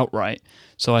buy it outright.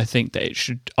 So I think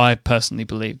that I personally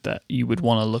believe that you would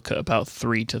want to look at about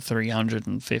 $300 to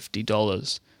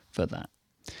 $350 for that.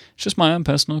 It's just my own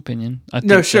personal opinion.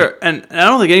 No, sure. And I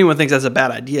don't think anyone thinks that's a bad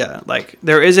idea. Like,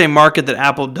 there is a market that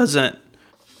Apple doesn't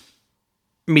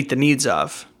meet the needs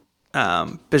of,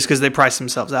 just because they price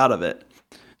themselves out of it.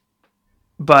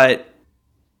 But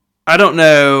I don't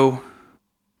know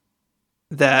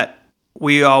that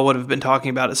we all would have been talking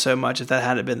about it so much if that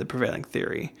hadn't been the prevailing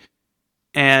theory.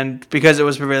 And because it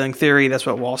was prevailing theory, that's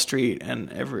what Wall Street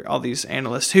and all these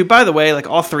analysts, who, by the way, like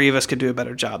all three of us could do a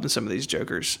better job than some of these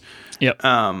jokers. Yep.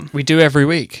 We do every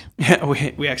week. Yeah,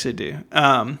 we actually do.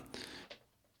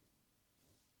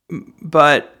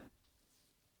 But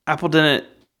Apple didn't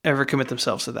ever commit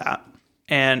themselves to that.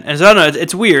 And so I don't know,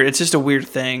 it's weird. It's just a weird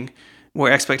thing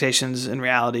where expectations and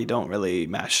reality don't really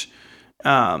mesh.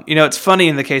 It's funny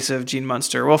in the case of Gene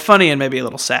Munster. Well, funny and maybe a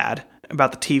little sad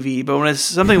about the TV, but when it's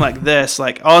something like this,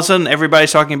 like all of a sudden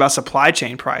everybody's talking about supply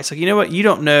chain price. Like, you know what? You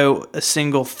don't know a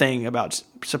single thing about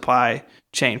supply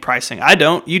chain pricing. I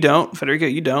don't. You don't. Federico,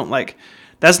 you don't. Like,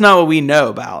 that's not what we know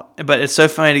about. But it's so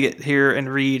funny to get here and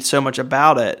read so much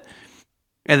about it.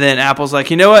 And then Apple's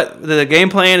like, you know what? The game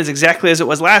plan is exactly as it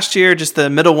was last year. Just the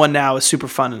middle one now is super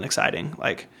fun and exciting.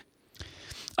 Like,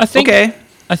 I think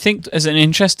as an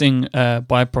interesting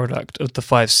byproduct of the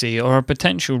 5C, or a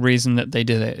potential reason that they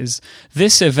did it, is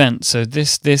this event. So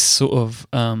this sort of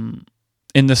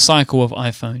in the cycle of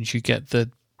iPhones, you get the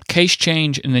case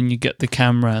change, and then you get the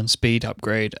camera and speed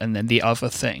upgrade, and then the other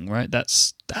thing, right?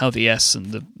 That's how the S and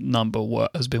the number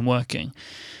has been working.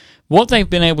 What they've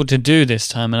been able to do this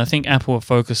time, and I think Apple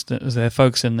they're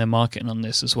focusing their marketing on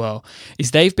this as well,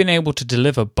 is they've been able to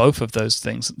deliver both of those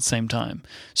things at the same time.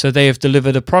 So they have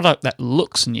delivered a product that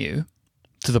looks new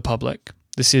to the public.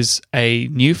 This is a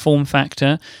new form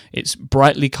factor. It's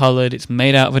brightly colored. It's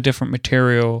made out of a different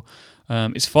material.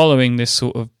 It's following this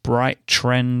sort of bright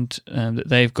trend that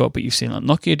they've got, but you've seen like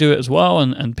Nokia do it as well,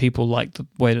 and people like the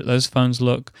way that those phones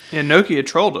look. Yeah, Nokia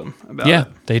trolled them about it. Yeah,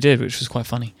 they did, which was quite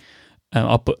funny.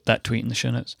 I'll put that tweet in the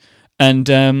show notes. And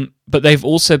but they've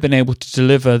also been able to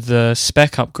deliver the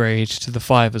spec upgrade to the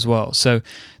 5 as well. So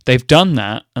they've done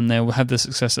that, and they will have the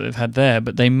success that they've had there.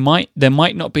 But there might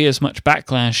not be as much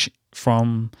backlash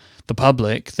from the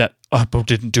public that Apple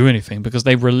didn't do anything, because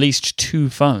they released 2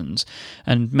 phones,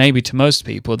 and maybe to most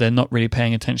people they're not really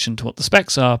paying attention to what the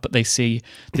specs are, but they see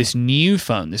this new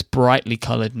phone, this brightly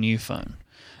coloured new phone,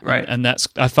 right? And that's,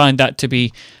 I find that to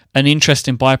be an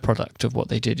interesting byproduct of what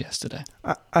they did yesterday.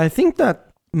 I think that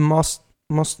most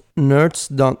nerds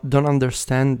don't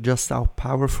understand just how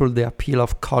powerful the appeal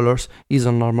of colors is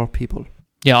on normal people.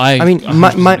 Yeah, I mean,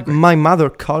 100% agree. my mother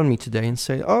called me today and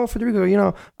said, "Oh,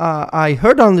 Federico, I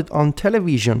heard on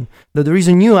television that there is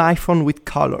a new iPhone with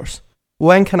colors.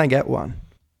 When can I get one?"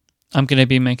 I'm going to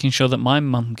be making sure that my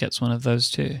mum gets one of those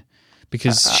too,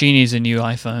 because she needs a new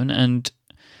iPhone, and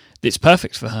it's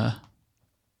perfect for her.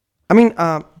 I mean,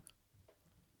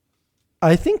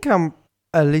 I think I'm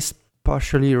at least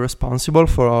partially responsible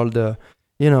for all the,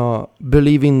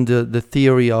 believing the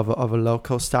theory of a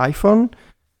low-cost iPhone.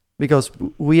 Because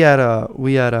we had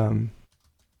an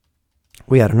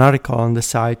article on the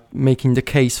site making the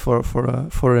case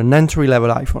for an entry level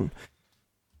iPhone.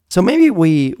 So maybe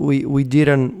we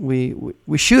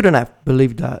shouldn't have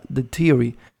believed the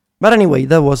theory. But anyway,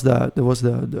 there was the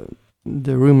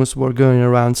rumors were going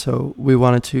around, so we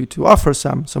wanted to offer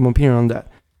some opinion on that.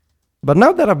 But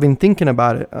now that I've been thinking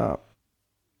about it,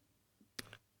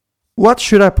 what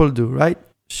should Apple do, right?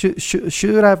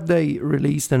 Should have they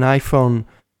released an iPhone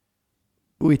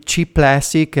with cheap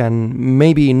plastic and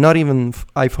maybe not even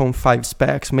iPhone 5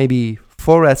 specs, maybe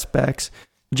 4S specs,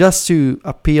 just to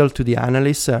appeal to the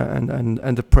analysts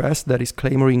and the press that is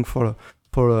clamoring for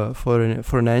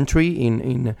an entry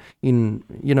in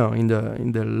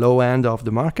the low end of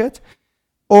the market?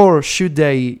 Or should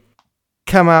they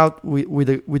come out with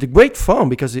a great phone,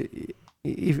 because if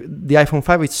the iPhone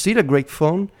 5 is still a great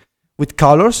phone with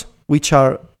colors which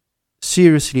are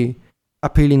seriously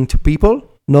appealing to people,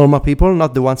 normal people,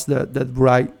 not the ones that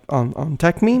write on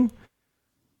tech meme.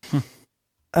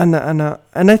 And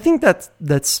I think that's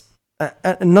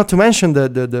not to mention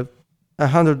the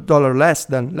 $100 less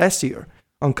than last year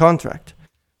on contract.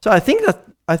 So I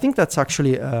think that's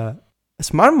actually a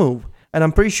smart move, and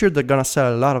I'm pretty sure they're gonna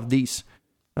sell a lot of these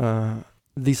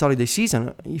this holiday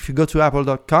season. If you go to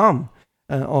apple.com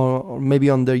or maybe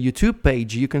on their YouTube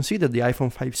page, you can see that the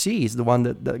iPhone 5C is the one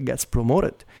that gets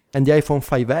promoted, and the iPhone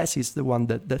 5S is the one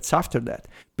that's after that,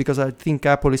 because I think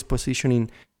Apple is positioning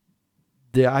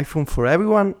the iPhone for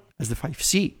everyone as the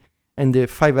 5C, and the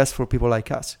 5S for people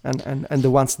like us, and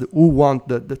the ones who want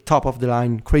the top of the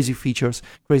line, crazy features,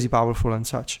 crazy powerful and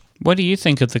such. What do you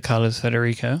think of the colors,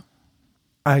 Federico?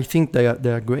 I think they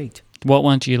are great. What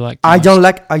one do you like? I don't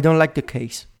like the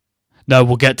case. No,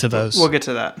 we'll get to those. We'll get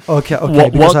to that. Okay.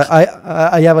 Because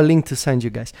I have a link to send you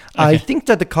guys. Okay. I think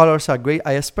that the colors are great.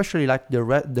 I especially like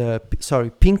the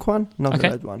pink one, not the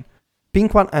red one.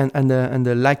 Pink one and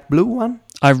the light blue one.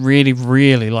 I really,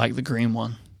 really like the green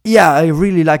one. Yeah, I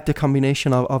really like the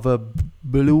combination of a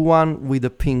blue one with a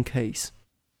pink case.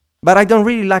 But I don't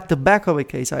really like the back of a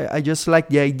case. I just like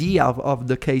the idea of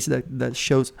the case that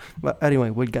shows. But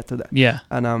anyway, we'll get to that. Yeah.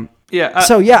 And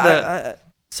yeah.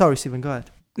 Sorry, Stephen, go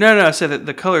ahead. No. I said that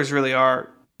the colors really are.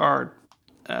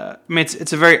 I mean,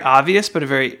 it's a very obvious but a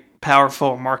very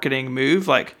powerful marketing move.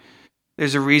 Like,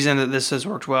 there's a reason that this has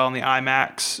worked well in the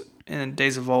iMacs in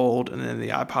days of old, and then the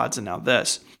iPods, and now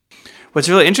this. What's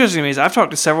really interesting to me is I've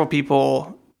talked to several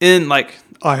people in like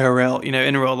IRL,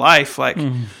 in real life, like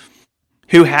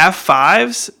who have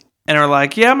 5s and are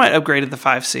like, yeah, I might upgrade to the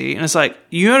 5C. And it's like,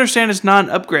 you understand it's not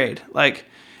an upgrade. Like,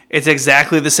 it's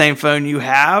exactly the same phone you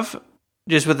have,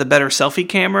 just with a better selfie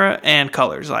camera and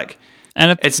colors. Like,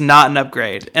 and it's not an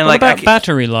upgrade. And what like, about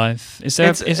battery life? It's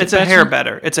a hair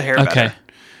better. It's a hair better.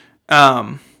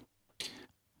 But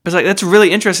it's like, that's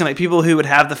really interesting. Like, people who would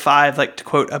have the 5, like, to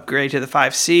quote, upgrade to the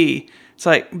 5C, it's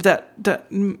like,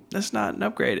 that's not an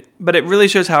upgrade. But it really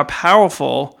shows how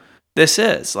powerful this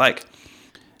is. Like,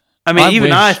 I mean, even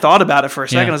wish. I thought about it for a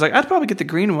second. Yeah. I was like, I'd probably get the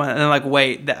green one, and then like,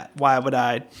 wait, why would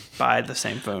I buy the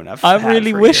same phone? I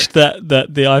really wish that the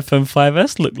iPhone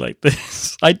 5S looked like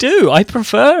this. I do. I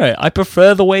prefer it. I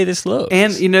prefer the way this looks.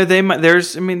 And they might.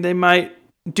 They might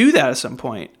do that at some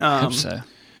point. I hope so.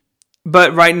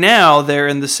 But right now they're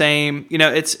in the same.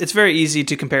 It's very easy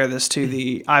to compare this to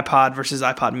the iPod versus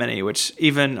iPod Mini, which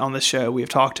even on the show we have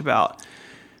talked about.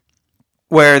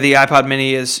 Where the iPod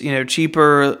Mini is,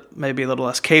 cheaper, maybe a little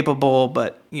less capable,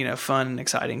 but, fun and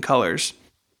exciting colors.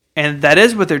 And that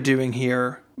is what they're doing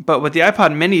here. But what the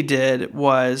iPod Mini did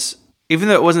was, even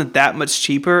though it wasn't that much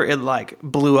cheaper, it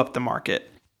blew up the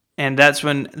market. And that's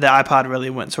when the iPod really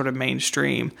went sort of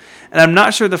mainstream. And I'm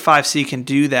not sure the 5C can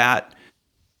do that.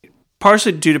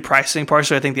 Partially due to pricing,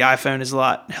 partially I think the iPhone is a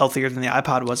lot healthier than the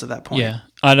iPod was at that point. Yeah,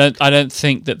 I don't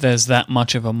think that there's that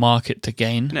much of a market to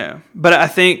gain. No, but I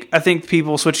think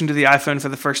people switching to the iPhone for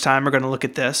the first time are going to look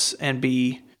at this and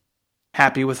be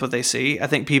happy with what they see. I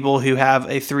think people who have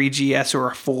a 3GS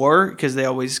or a 4, because they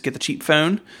always get the cheap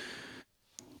phone,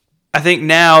 I think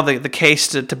now the case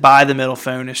to buy the middle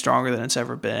phone is stronger than it's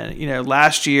ever been.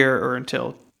 Last year or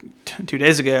until 2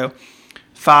 days ago,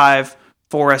 5,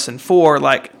 4S, and 4,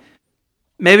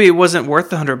 maybe it wasn't worth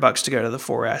the $100 to go to the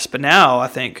 4S, but now I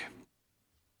think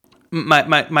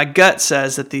my gut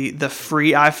says that the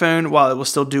free iPhone, while it will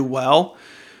still do well,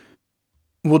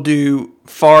 will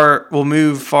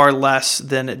move far less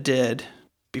than it did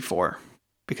before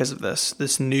because of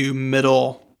this new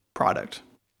middle product.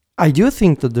 I do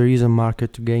think that there is a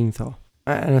market to gain, though,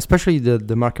 and especially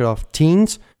the market of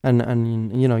teens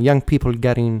and young people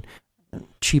getting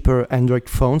cheaper Android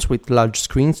phones with large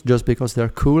screens just because they're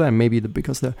cool, and maybe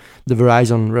because the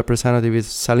Verizon representative is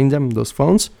selling them those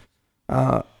phones.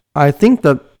 I think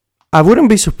that I wouldn't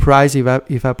be surprised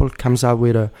if Apple comes out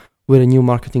with a new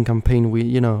marketing campaign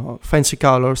with fancy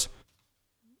colors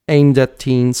aimed at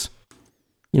teens,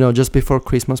 just before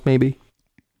Christmas maybe.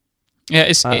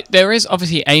 Yeah, there is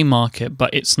obviously a market,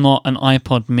 but it's not an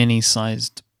iPod Mini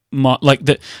sized.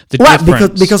 The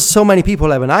difference. because so many people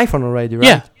have an iPhone already, right?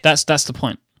 Yeah, that's the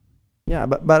point. Yeah,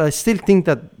 but I still think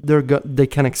that they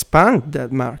can expand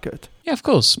that market. Yeah, of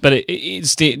course. But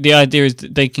it's the idea is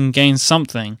that they can gain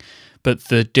something, but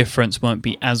the difference won't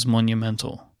be as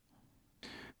monumental.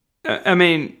 I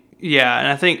mean, yeah, and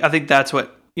I think that's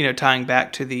what tying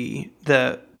back to the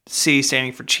C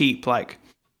standing for cheap. Like,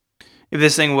 if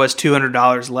this thing was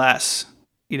 $200 less,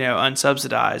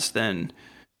 unsubsidized, then.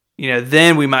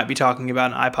 Then we might be talking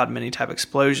about an iPod Mini type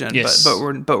explosion, yes.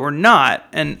 but we're not,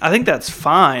 and I think that's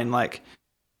fine. Like,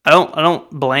 I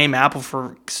don't blame Apple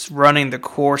for running the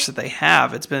course that they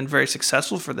have. It's been very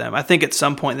successful for them. I think at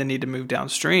some point they need to move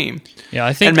downstream. Yeah,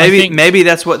 I think, and maybe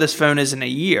that's what this phone is in a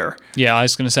year. Yeah, I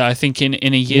was going to say, I think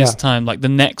in a year's time, like the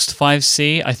next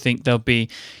 5C, I think there'll be,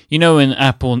 in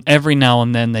Apple, every now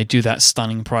and then they do that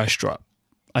stunning price drop.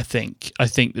 I think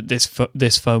that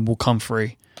this phone will come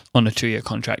free on a 2-year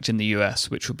contract in the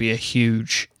US, which will be a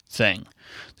huge thing.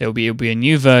 It'll be a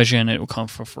new version. It will come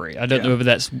for free. I don't know whether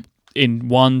that's in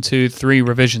 1, 2, 3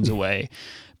 revisions away,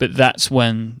 but that's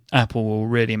when Apple will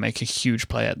really make a huge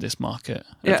play at this market.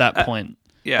 At that point,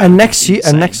 And next year,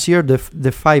 the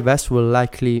 5S will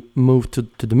likely move to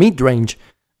the mid range,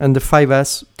 and the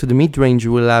 5S to the mid range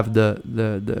will have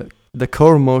the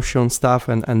core motion stuff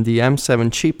and the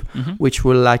M7 chip, which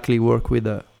will likely work with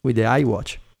the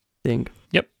iWatch thing.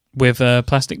 With a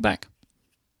plastic back.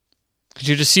 Because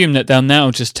you'd assume that they'll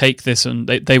now just take this and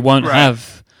they won't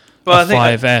have a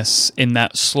 5S in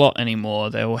that slot anymore.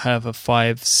 They will have a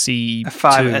 5C. A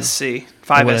 5SC.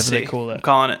 5SC. Whatever they call it. I'm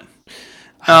calling it.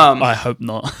 I hope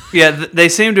not. Yeah, they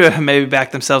seem to have maybe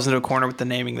backed themselves into a corner with the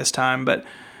naming this time, but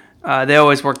they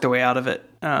always work their way out of it.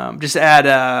 Just add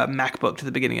a MacBook to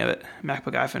the beginning of it.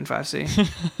 MacBook iPhone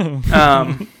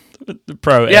 5C. The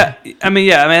Pro.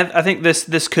 I think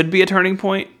this could be a turning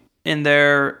point in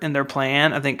their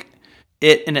plan. I think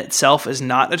it in itself is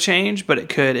not a change, but it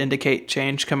could indicate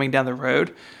change coming down the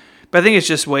road. But I think it's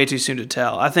just way too soon to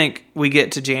tell. I think we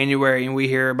get to January and we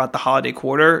hear about the holiday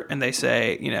quarter, and they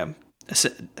say,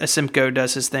 Asimco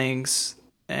does his things,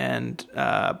 and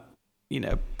the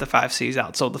 5C's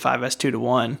outsold the 5S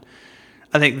 2-1.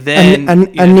 I think then and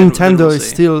Nintendo is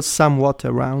still somewhat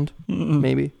around,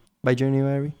 maybe by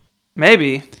January.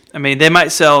 Maybe. I mean, they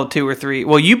might sell 2 or 3.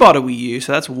 Well, you bought a Wii U,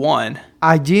 so that's 1.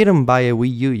 I didn't buy a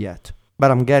Wii U yet,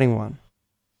 but I'm getting one.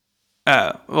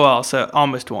 Oh, well, so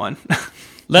almost 1.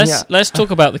 Let's talk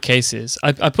about the cases.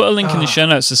 I put a link in the show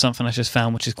notes to something I just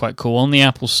found, which is quite cool. On the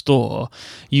Apple Store,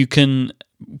 you can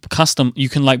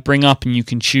bring up and you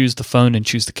can choose the phone and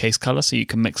choose the case color, so you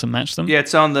can mix and match them. Yeah,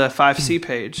 it's on the 5C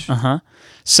page.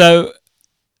 So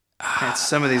And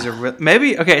some of these are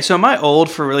maybe okay. So am I old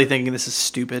for really thinking this is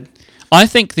stupid? I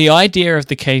think the idea of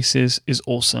the cases is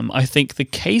awesome. I think the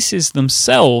cases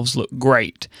themselves look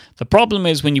great. The problem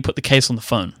is when you put the case on the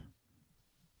phone.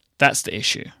 That's the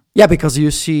issue. Yeah, because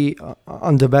you see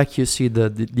on the back, you see the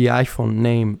iPhone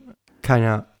name kind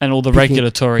of and all the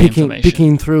regulatory information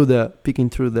picking through the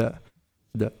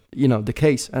the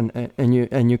case,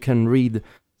 and you can read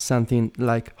something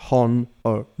like hon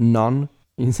or non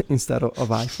instead of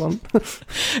iPhone.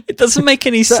 It doesn't make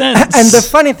any sense. And the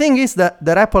funny thing is that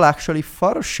Apple actually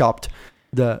photoshopped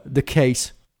the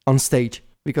case on stage,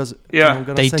 because I'm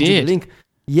gonna send you the link.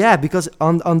 Yeah, because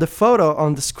on the photo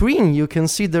on the screen you can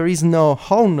see there is no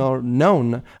hon or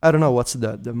known. I don't know what's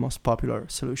the most popular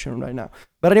solution right now.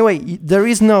 But anyway, there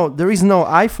is no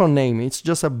iPhone name. It's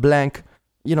just a blank,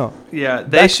 Yeah,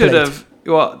 they should have.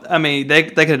 Well, I mean, they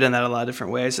could have done that a lot of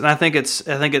different ways, and I think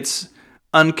it's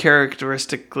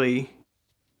uncharacteristically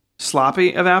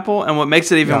sloppy of Apple. And what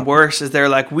makes it even worse is they're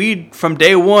like, we from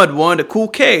day one wanted a cool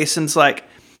case, and it's like,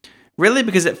 really,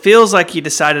 because it feels like you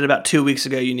decided about 2 weeks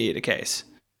ago you needed a case.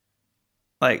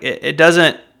 Like it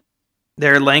doesn't.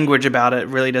 Their language about it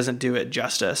really doesn't do it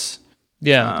justice.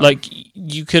 Yeah, like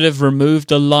you could have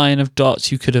removed a line of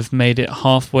dots. You could have made it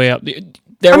halfway up.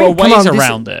 There are ways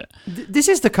around it. This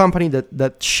is the company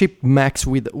that shipped Macs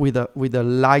with a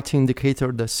light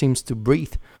indicator that seems to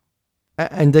breathe,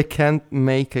 and they can't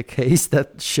make a case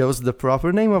that shows the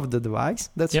proper name of the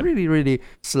device. That's really, really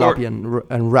sloppy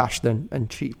and rushed and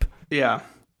cheap. Yeah.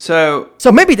 So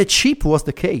maybe the cheap was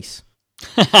the case.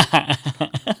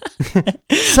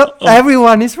 So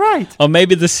everyone is right. Or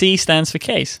maybe the C stands for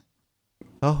case.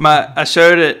 Oh. I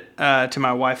showed it to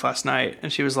my wife last night,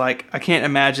 and she was like, "I can't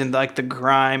imagine like the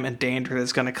grime and dander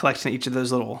that's going to collect in each of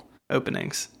those little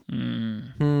openings.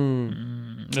 It's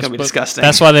going to be disgusting."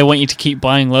 That's why they want you to keep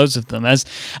buying loads of them. As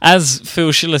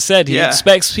Phil Schiller said, he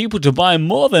expects people to buy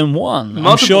more than one.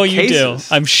 Multiple I'm sure you cases.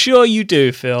 do. I'm sure you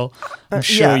do, Phil. I'm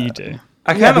sure you do.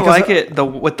 I kind of like it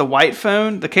with the white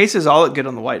phone. The cases all look good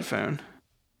on the white phone.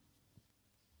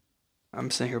 I'm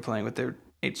sitting here playing with their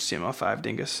HTML5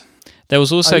 dingus. There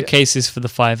was also cases for the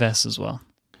 5S as well.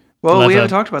 Well, we haven't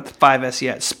talked about the 5S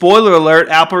yet. Spoiler alert,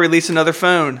 Apple released another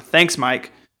phone. Thanks,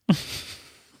 Mike.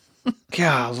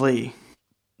 Golly.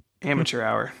 Amateur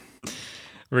hour.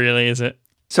 Really, is it?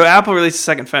 So Apple released a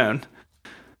second phone.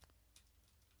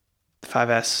 The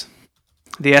 5S.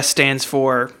 The S stands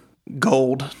for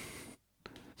gold.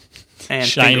 And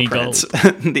shiny fingerprints.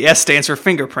 gold. The S stands for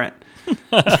fingerprint.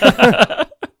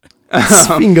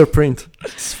 Sfingerprint.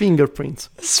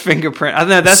 I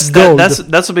know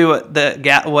that's will be what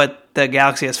the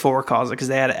Galaxy S4 calls it, because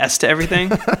they had an S to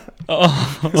everything.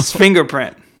 It's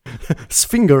fingerprint.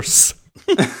 Fingers.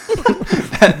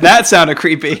 That sounded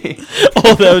creepy.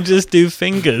 Or they'll just do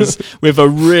fingers with a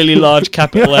really large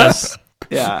capital S.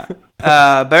 Yeah,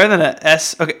 better than an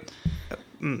S. Okay.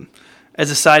 As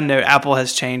a side note, Apple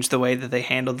has changed the way that they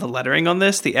handled the lettering on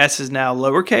this. The S is now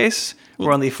lowercase,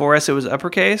 where on the 4S it was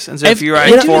uppercase. And so if you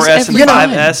write 4S and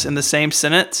 5S in the same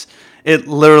sentence, it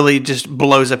literally just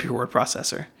blows up your word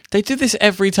processor. They do this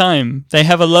every time. They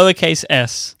have a lowercase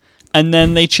s, and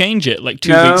then they change it like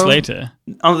 2 weeks later.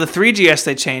 On the 3GS,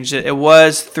 they changed it. It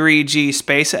was 3G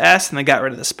space S, and they got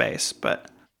rid of the space.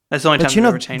 But that's the only time they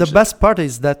ever changed it. The best part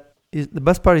is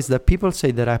that people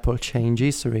say that Apple changed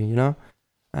history,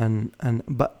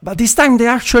 But this time they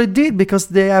actually did, because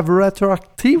they have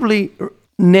retroactively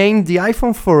named the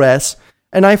iPhone 4S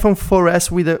an iPhone 4S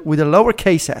with a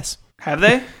lowercase s. Have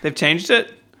they? They've changed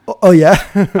it? Oh yeah.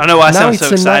 I don't know why I sound so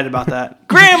excited about that.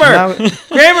 Grammar!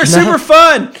 Grammar's super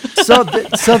fun! So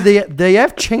they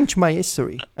have changed my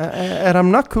history, and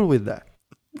I'm not cool with that.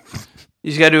 You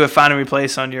just got to do a find and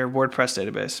replace on your WordPress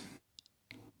database.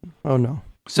 Oh no.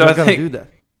 So I think do that.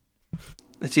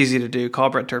 It's easy to do. Call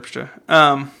Brett Terpstra.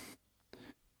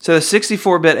 So the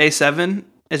 64-bit A7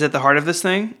 is at the heart of this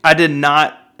thing. I did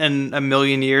not in a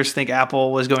million years think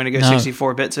Apple was going to go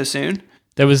 64-bit so soon.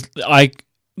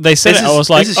 They said it. I was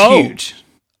like, this is huge.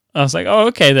 I was like, oh,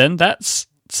 okay, then that's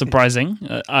surprising.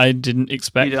 I didn't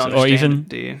expect or even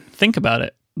think about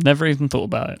it. Never even thought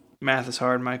about it. Math is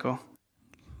hard, Michael.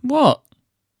 What?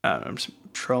 I'm just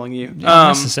trolling you. Not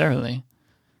necessarily.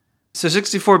 So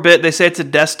 64-bit, they say it's a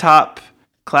desktop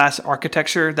class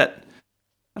architecture. That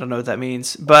I don't know what that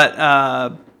means,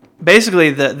 but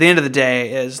basically the end of the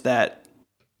day is that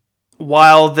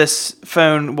while this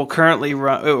phone will currently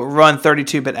run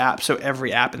 32-bit apps, so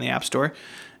every app in the App Store,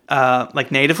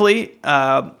 like natively,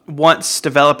 once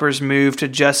developers move to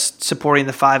just supporting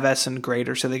the 5S and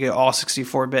greater, so they go all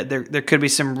 64-bit, there could be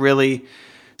some really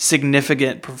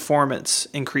significant performance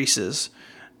increases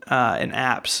in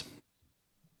apps.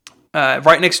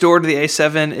 Right next door to the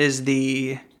A7 is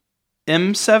the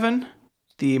M7,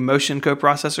 the motion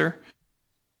coprocessor,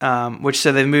 which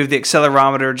so they moved the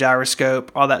accelerometer,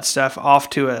 gyroscope, all that stuff off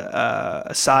to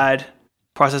a side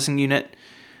processing unit.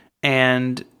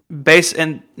 And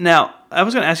now I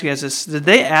was going to ask you guys this: did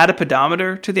they add a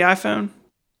pedometer to the iPhone,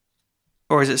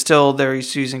 or is it still they're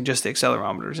using just the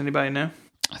accelerometers? Anybody know?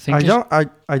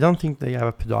 I don't think they have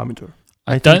a pedometer.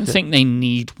 I don't think they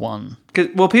need one.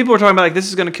 Well, people were talking about like this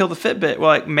is going to kill the Fitbit. Well,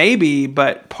 like maybe,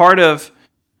 but part of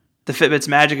the Fitbit's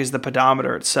magic is the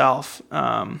pedometer itself.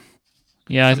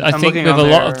 Yeah, I think with a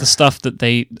lot of the stuff that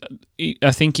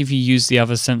I think if you use the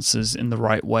other sensors in the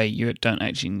right way, you don't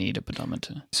actually need a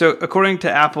pedometer. So according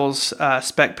to Apple's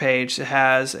spec page, it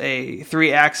has a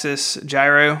 3-axis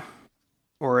gyro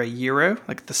or a gyro,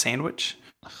 like the sandwich.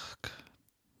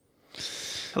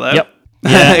 Hello? Yep.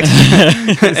 Yeah.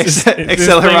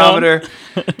 Accelerometer,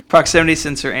 proximity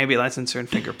sensor, ambient light sensor, and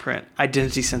fingerprint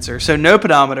identity sensor. So no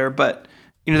pedometer, but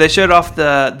they showed off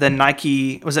the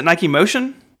Nike. Was it Nike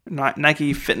Motion?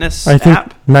 Nike Fitness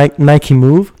app? Nike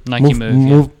Move.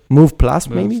 Move Plus,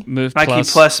 maybe? Move Nike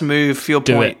Plus Move Feel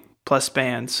Point Plus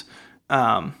bands.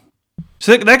 So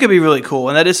that could be really cool.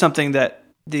 And that is something that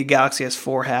the Galaxy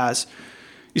S4 has.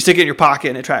 You stick it in your pocket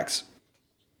and it tracks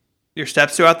your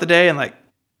steps throughout the day. And like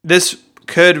this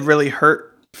could really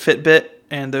hurt Fitbit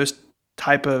and those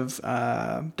type of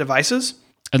devices.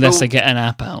 Unless they get an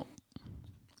app out.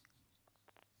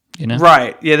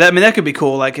 Right. Yeah, that could be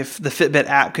cool. Like if the Fitbit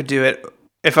app could do it,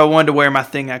 if I wanted to wear my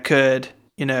thing, I could,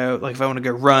 like if I want to go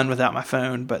run without my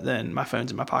phone, but then my phone's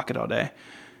in my pocket all day.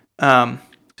 So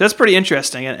that's pretty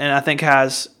interesting. And I think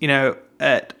has,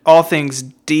 at All Things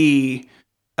D,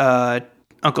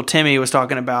 Uncle Timmy was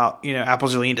talking about,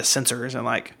 Apple's really into sensors and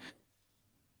like,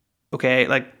 okay,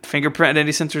 like fingerprint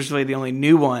identity sensor is really the only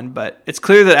new one, but it's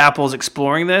clear that Apple's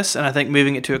exploring this. And I think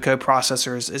moving it to a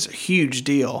coprocessor is a huge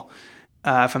deal.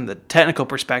 From the technical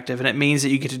perspective, and it means that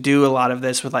you get to do a lot of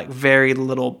this with like very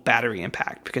little battery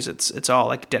impact because it's all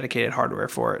like dedicated hardware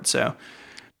for it. So,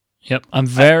 yep, I'm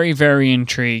very very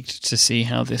intrigued to see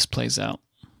how this plays out.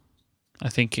 I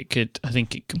think it could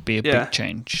be a big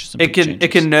change.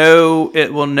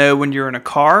 It will know when you're in a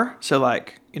car. So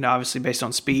like obviously based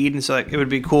on speed, and so like it would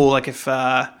be cool like if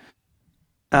and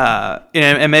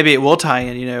maybe it will tie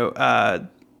in.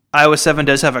 iOS 7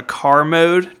 does have a car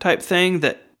mode type thing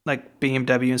that like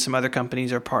BMW and some other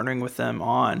companies are partnering with them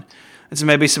on. And so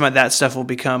maybe some of that stuff will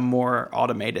become more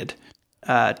automated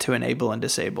to enable and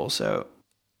disable. So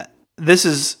this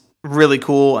is really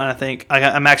cool. And I think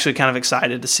I'm actually kind of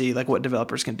excited to see like what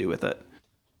developers can do with it.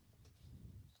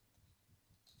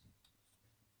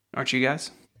 Aren't you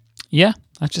guys? Yeah,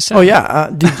 I just said. Oh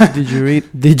yeah, did you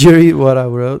read what I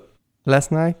wrote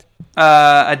last night?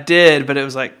 I did, but it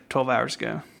was like 12 hours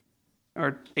ago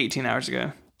or 18 hours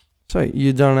ago. So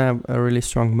you don't have a really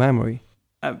strong memory.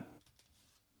 A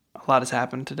lot has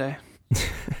happened today.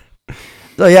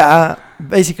 So yeah,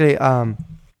 basically, I'm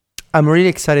really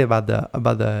excited about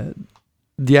the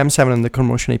M7 and the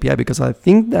CoreMotion API because I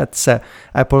think that's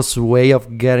Apple's way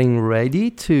of getting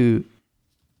ready to,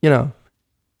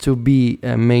 to be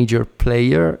a major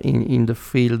player in the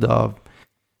field of,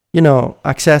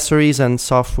 accessories and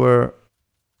software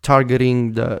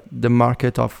targeting the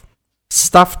market of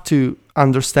stuff to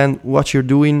understand what you're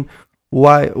doing,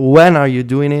 when are you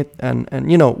doing it, and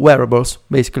wearables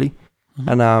basically.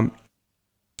 Mm-hmm.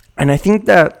 And I think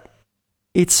that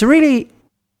it's really,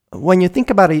 when you think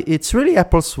about it, it's really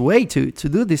Apple's way to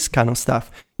do this kind of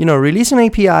stuff. Release an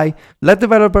API, let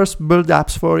developers build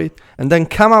apps for it, and then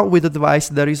come out with a device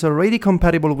that is already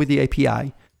compatible with the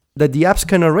API, that the apps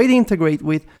can already integrate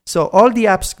with. So all the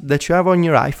apps that you have on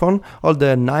your iPhone, all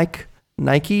the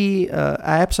Nike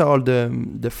apps, all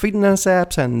the fitness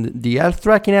apps and the health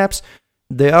tracking apps,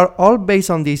 they are all based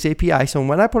on these APIs. So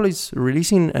when Apple is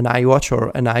releasing an iWatch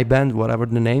or an iBand, whatever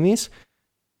the name is,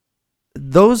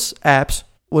 those apps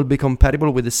will be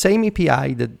compatible with the same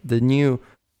API that the new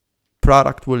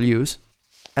product will use,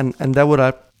 and that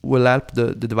will help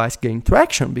the device gain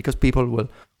traction because people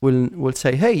will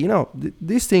say, hey,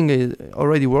 this thing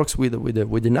already works with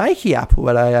the Nike app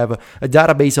where I have a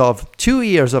database of 2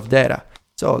 years of data.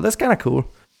 So that's kind of cool,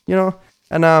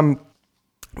 And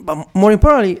but more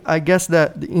importantly, I guess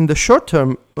that in the short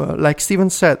term, like Steven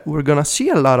said, we're gonna see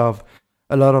a lot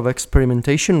of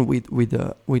experimentation with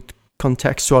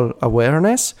contextual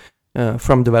awareness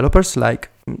from developers. Like,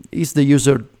 is the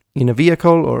user in a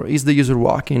vehicle, or is the user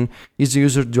walking? Is the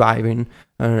user driving?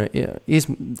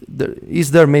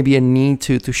 Is there maybe a need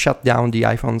to shut down the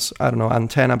iPhone's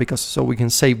antenna so we can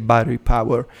save battery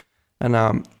power?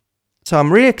 And so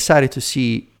I'm really excited to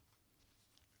see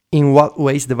in what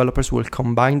ways developers will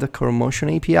combine the Core Motion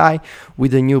API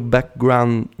with the new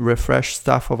background refresh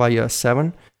stuff of iOS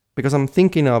 7, because I'm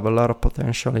thinking of a lot of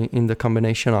potential in the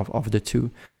combination of the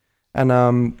two. And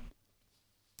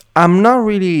I'm not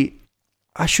really...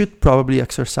 I should probably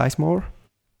exercise more,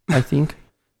 I think.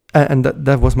 And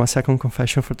that was my second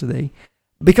confession for today.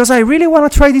 Because I really want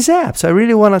to try these apps. I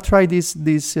really want to try these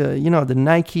the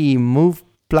Nike Move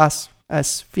Plus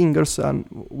S fingers and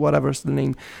whatever's the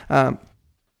name.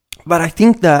 But I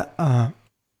think that,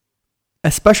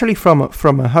 especially from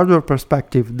a hardware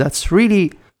perspective, that's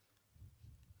really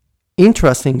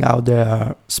interesting how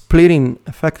they're splitting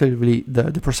effectively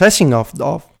the processing of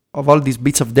all these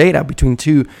bits of data between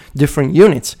two different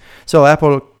units. So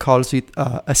Apple calls it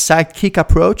a sidekick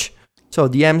approach. So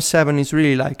the M7 is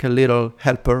really like a little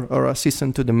helper or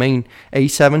assistant to the main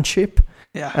A7 chip.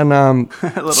 Yeah. And a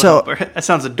little helper. That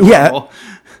sounds adorable.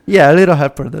 Yeah, a little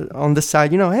helper on the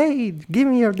side. Hey, give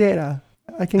me your data.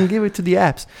 I can give it to the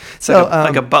apps. It's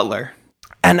like a butler.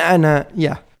 And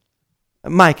yeah,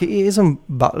 Mike, isn't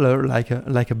butler like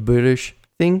a British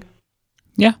thing?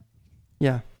 Yeah.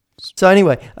 Yeah. So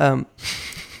anyway,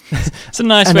 it's a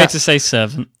nice way to say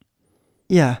servant.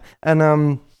 Yeah,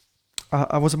 and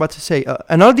I was about to say,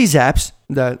 and all these apps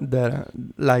that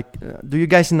do you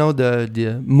guys know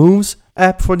the Moves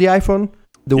app for the iPhone?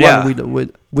 The one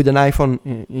with an iPhone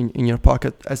in your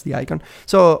pocket as the icon.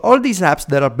 So all these apps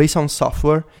that are based on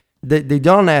software, they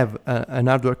don't have an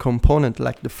hardware component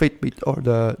like the Fitbit or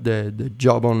the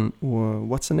Jawbone.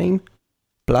 What's the name?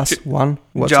 Plus one.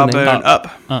 What's the name?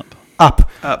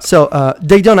 Up. So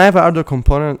they don't have a hardware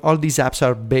component. All these apps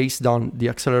are based on the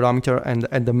accelerometer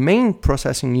and the main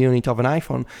processing unit of an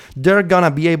iPhone. They're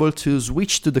gonna be able to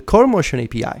switch to the Core Motion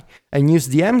API and use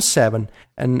the M7,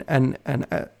 and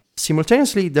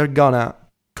simultaneously they're gonna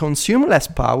consume less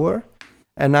power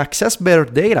and access better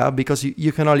data, because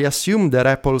you can only assume that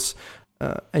Apple's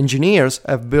engineers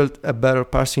have built a better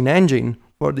parsing engine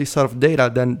for this sort of data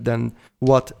than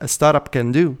what a startup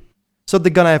can do. So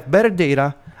they're gonna have better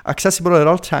data, accessible at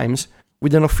all times,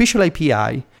 with an official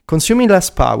API, consuming less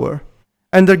power,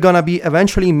 and they're gonna be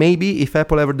eventually, maybe if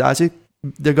Apple ever does it,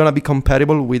 they're gonna be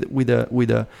compatible with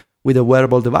a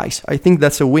wearable device. I think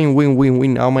that's a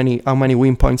win-win-win-win. How many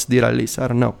win points did I list? I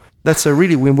don't know. That's a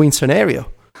really win-win scenario.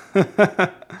 It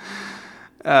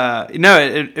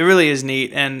really is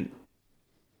neat, and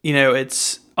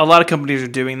it's a lot of companies are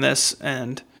doing this,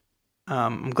 and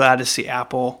I'm glad to see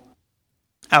Apple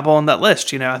on that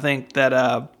list. I think that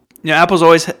Apple's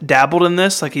always dabbled in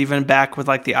this, like even back with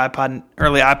like the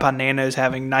early iPod Nanos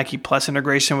having Nike Plus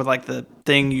integration with like the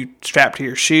thing you strap to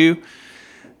your shoe.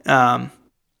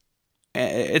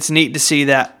 It's neat to see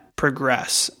that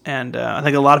progress, and I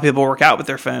think a lot of people work out with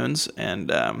their phones, and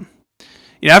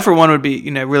I for one would be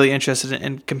really interested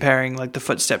in comparing like the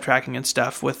footstep tracking and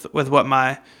stuff with what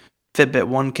my Fitbit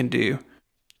 1 can do.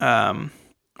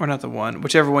 Or not the one,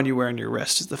 whichever one you wear on your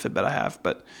wrist is the Fitbit I have,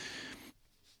 but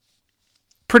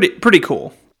pretty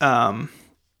cool.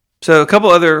 So a couple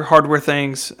other hardware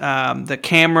things. The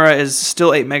camera is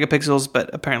still 8 megapixels, but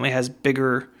apparently has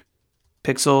bigger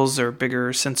pixels or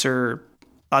bigger sensor,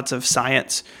 lots of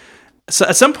science. So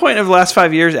at some point over the last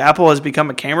 5 years, Apple has become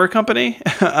a camera company,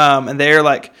 and they're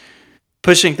like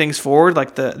pushing things forward.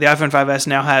 Like the iPhone 5S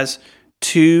now has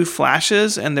 2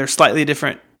 flashes, and they're slightly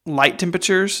different light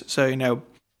temperatures. So,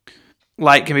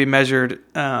 light can be measured.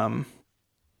 One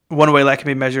way light can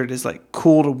be measured is like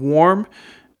cool to warm.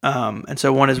 And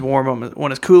so one is warm,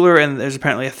 one is cooler, and there's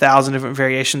apparently 1,000 different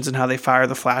variations in how they fire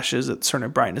the flashes at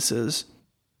certain brightnesses,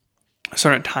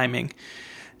 certain timing.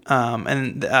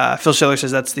 And Phil Schiller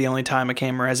says that's the only time a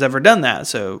camera has ever done that.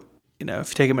 So, if you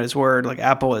take him at his word, like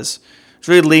Apple is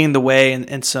really leading the way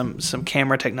in some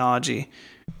camera technology.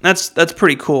 That's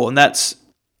pretty cool. And that's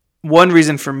one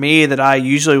reason for me that I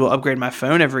usually will upgrade my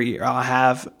phone every year. I'll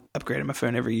have upgraded my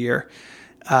phone every year.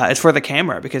 It's for the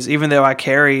camera, because even though I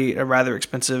carry a rather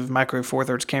expensive micro Four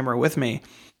Thirds camera with me,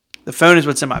 the phone is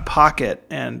what's in my pocket.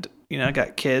 And, I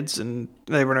got kids and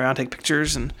they run around and take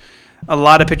pictures, and a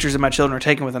lot of pictures of my children are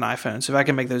taken with an iPhone. So if I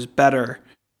can make those better,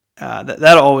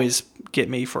 that'll always get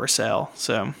me for a sale.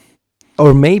 So,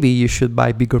 or maybe you should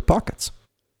buy bigger pockets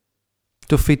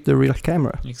to fit the real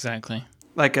camera. Exactly.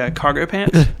 Like a cargo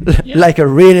pants? Yeah. Like a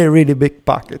really, really big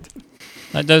pocket.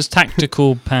 Like those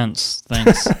tactical pants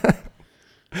things.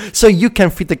 So you can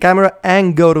fit the camera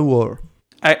and go to war.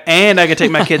 I can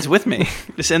take my kids with me,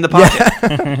 just in the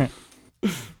pocket.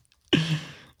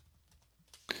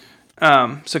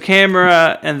 Yeah. So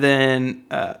camera, and then,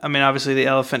 obviously the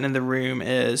elephant in the room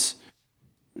is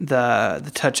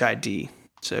the Touch ID.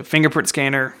 So fingerprint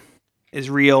scanner is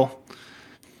real.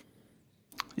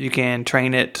 You can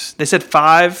train it. They said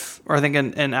 5, or I think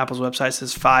in Apple's website it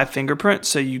says 5 fingerprints.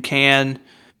 So you can,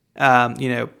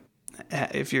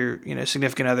 if your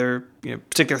significant other,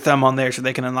 stick their thumb on there so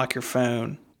they can unlock your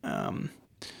phone.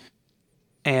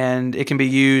 And it can be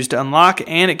used to unlock,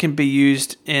 and it can be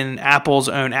used in Apple's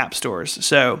own app stores.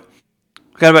 So,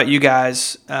 I forgot about you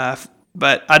guys,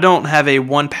 but I don't have a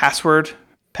 1Password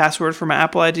password for my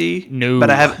Apple ID. No,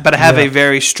 but I have a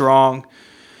very strong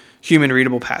human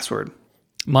readable password.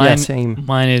 Same.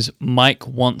 Mine is Mike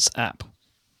Wants App.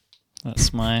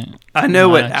 That's my. I know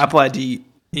what Apple ID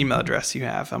email address you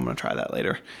have. I'm going to try that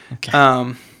later.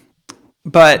 Okay.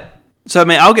 But. So, I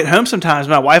mean, I'll get home sometimes.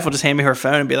 My wife will just hand me her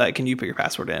phone and be like, can you put your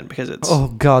password in? Because it's... Oh,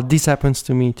 God, this happens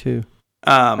to me, too.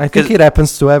 I think it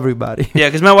happens to everybody. Yeah,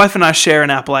 because my wife and I share an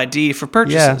Apple ID for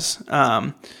purchases.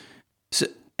 Yeah.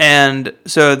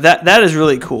 So that is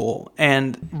really cool.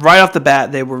 And right off the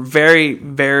bat, they were very,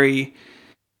 very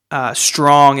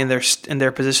strong in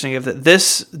their positioning of that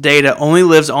this data only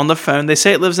lives on the phone. They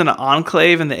say it lives in an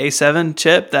enclave in the A7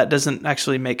 chip. That doesn't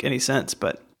actually make any sense,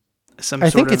 but...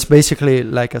 I think it's basically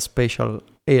like a spatial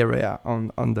area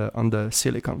on the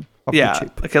silicon of the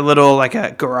chip. Like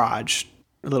a garage,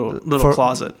 a little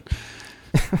closet.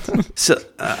 So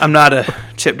I'm not a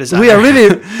chip designer. We are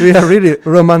really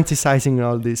romanticizing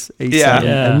all this A7.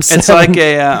 Yeah. It's like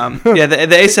the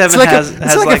A7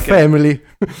 has like a family.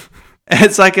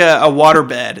 It's like a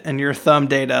waterbed, and your thumb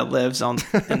data lives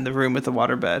in the room with the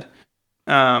waterbed.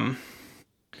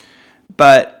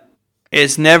 But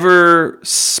it's never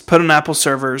put on Apple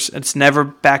servers. It's never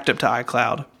backed up to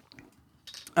iCloud.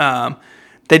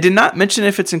 They did not mention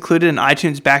if it's included in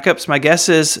iTunes backups. My guess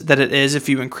is that it is if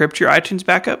you encrypt your iTunes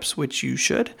backups, which you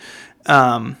should.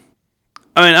 I mean,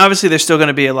 obviously, there's still going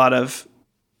to be a lot of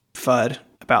FUD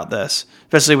about this,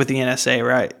 especially with the NSA,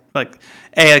 right? Like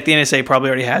the NSA probably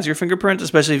already has your fingerprint,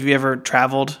 especially if you ever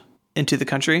traveled into the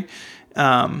country.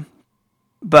 But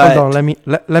hold on,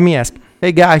 let me ask.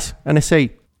 Hey guys,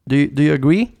 NSA. Do you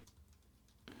agree?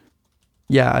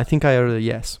 Yeah, I think I heard a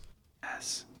yes.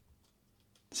 Yes.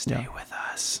 Stay with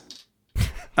us.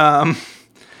 I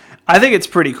think it's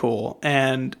pretty cool,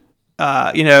 and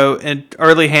and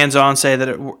early hands-on say that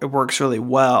it works really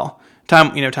well.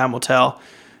 Time will tell.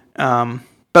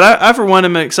 But I for one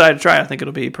am excited to try it. I think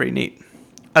it'll be pretty neat.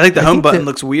 I think the home button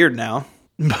looks weird now,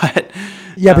 but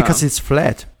because it's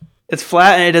flat. It's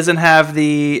flat and it doesn't have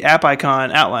the app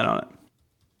icon outline on it.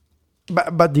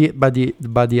 But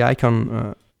the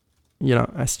icon,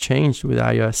 has changed with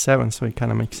iOS 7, so it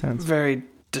kind of makes sense. Very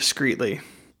discreetly.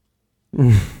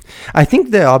 I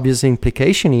think the obvious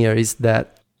implication here is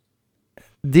that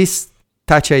this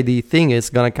Touch ID thing is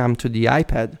gonna come to the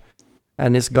iPad,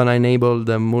 and it's gonna enable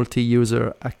the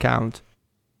multi-user account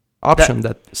option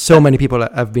that many people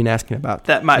have been asking about.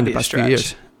 That might be a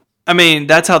stretch. I mean,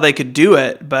 that's how they could do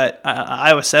it, but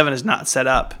iOS 7 is not set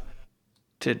up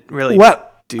to really.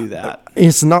 Do that.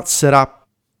 It's not set up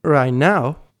right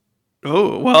now.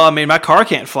 Oh, well, I mean, my car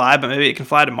can't fly, but maybe it can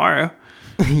fly tomorrow.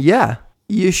 Yeah,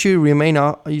 you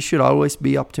should always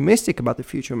be optimistic about the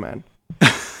future, man.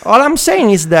 All I'm saying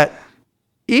is that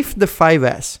if the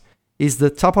 5S is the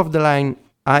top of the line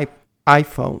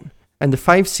iPhone and the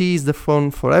 5C is the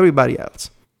phone for everybody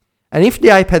else, and if the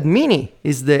iPad mini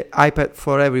is the iPad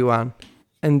for everyone,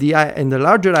 and the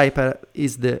larger iPad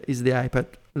is the iPad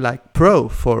like Pro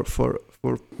for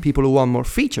people who want more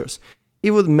features, it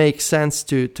would make sense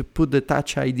to put the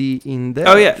Touch ID in there.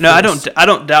 Oh yeah, no, I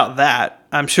don't doubt that.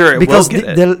 I'm sure it will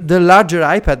get it. The larger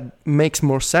iPad makes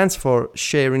more sense for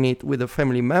sharing it with a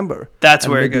family member. That's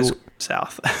where it goes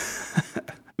south.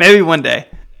 Maybe one day.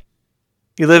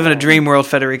 You live in a dream world,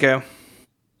 Federico.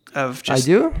 I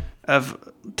do? Of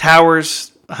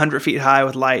towers 100 feet high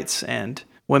with lights and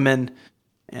women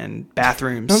and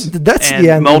bathrooms. That's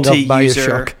the ending of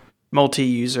Bioshock.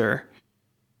 Multi-user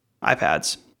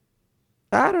iPads.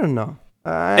 I don't know.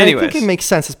 I think it makes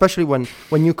sense, especially when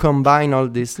you combine all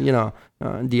this, the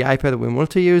iPad with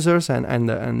multi-users and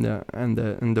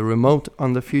the remote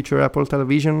on the future Apple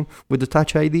television with the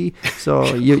Touch ID.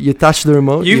 So you touch the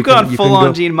remote. You've gone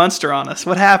full-on Gene Munster on us.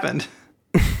 What happened?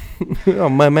 Oh,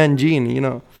 my man Gene,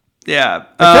 Yeah.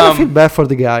 I kind of feel bad for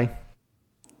the guy.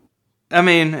 I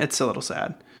mean, it's a little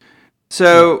sad.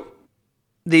 So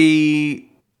the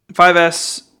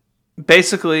 5S,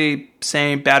 basically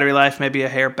same battery life, maybe a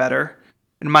hair better.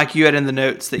 And Mike, you had in the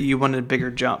notes that you wanted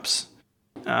bigger jumps.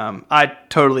 I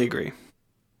totally agree.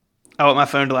 I want my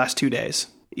phone to last 2 days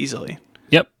easily.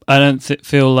 Yep, I don't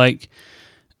feel like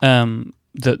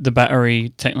the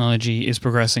battery technology is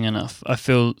progressing enough. I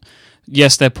feel,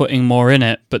 yes, they're putting more in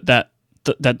it, but that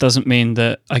that doesn't mean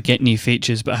that I get new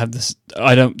features, but have this.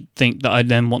 I don't think that I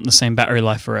then want the same battery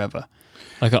life forever.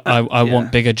 Like I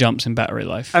want bigger jumps in battery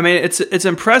life. I mean, it's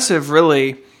impressive,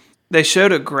 really. They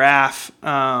showed a graph,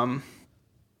 and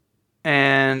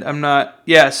I'm not.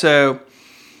 Yeah, so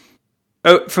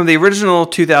from the original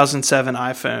 2007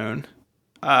 iPhone,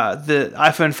 the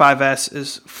iPhone 5S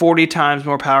is 40 times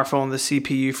more powerful on the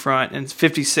CPU front and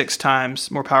 56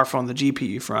 times more powerful on the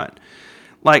GPU front.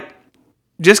 Like,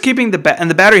 just keeping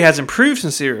and the battery has improved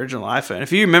since the original iPhone.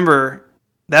 If you remember,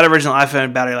 that original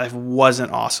iPhone battery life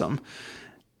wasn't awesome.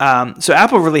 So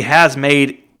Apple really has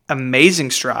made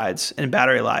amazing strides in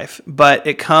battery life, but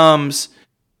it comes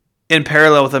in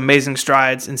parallel with amazing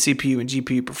strides in CPU and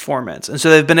GPU performance. And so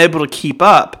they've been able to keep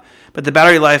up, but the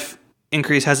battery life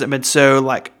increase hasn't been so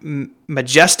like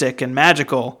majestic and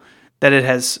magical that it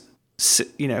has,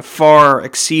 far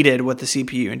exceeded what the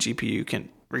CPU and GPU can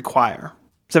require.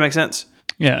 Does that make sense?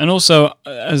 Yeah, and also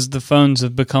as the phones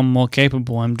have become more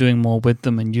capable, I'm doing more with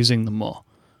them and using them more.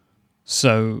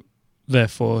 So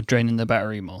therefore draining the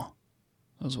battery more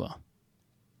as well.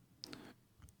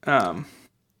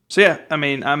 So yeah, I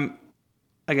mean,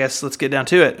 I guess let's get down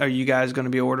to it. Are you guys going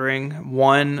to be ordering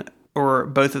one or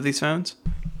both of these phones?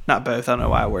 Not both. I don't know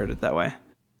why I worded it that way.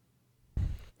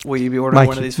 Will you be ordering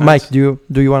one of these phones? Mike, do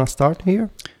you want to start here?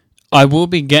 I will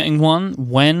be getting one.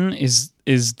 When is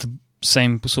the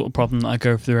same sort of problem that I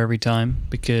go through every time,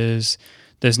 because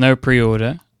there's no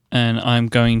pre-order and I'm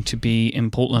going to be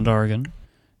in Portland, Oregon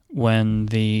when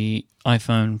the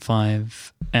iPhone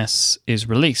 5S is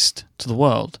released to the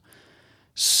world.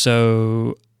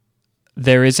 So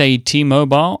there is a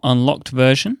T-Mobile unlocked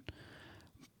version,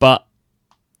 but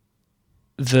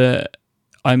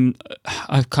I'm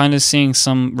kind of seeing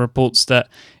some reports that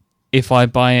if I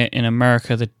buy it in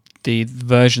America, the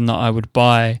version that I would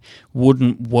buy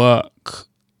wouldn't work.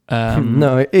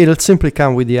 No, it'll simply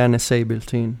come with the NSA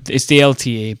built in. It's the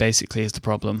LTE basically is the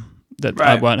problem, that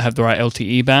I won't have the right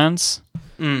LTE bands.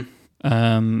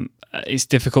 It's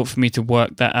difficult for me to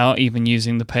work that out, even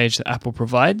using the page that Apple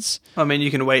provides. I mean,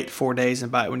 you can wait 4 days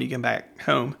and buy it when you get back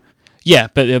home. Yeah,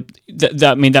 but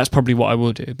that's probably what I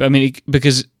will do. But I mean,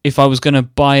 because if I was going to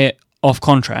buy it off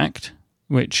contract,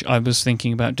 which I was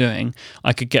thinking about doing,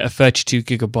 I could get a 32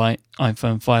 gigabyte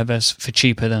iPhone 5S for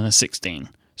cheaper than a 16.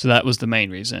 So that was the main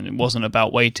reason. It wasn't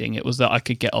about waiting. It was that I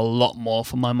could get a lot more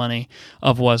for my money.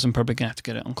 Otherwise, I'm probably going to have to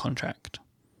get it on contract.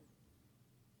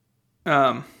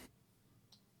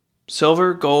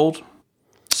 Silver, gold,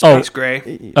 space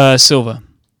gray. Silver.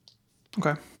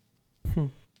 Okay.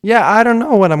 Yeah, I don't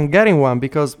know when I'm getting one,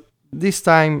 because this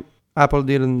time Apple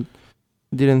didn't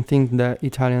think that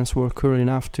Italians were cool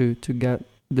enough to get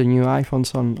the new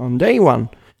iPhones on day one.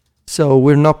 So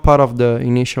we're not part of the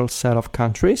initial set of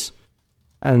countries,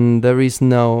 and there is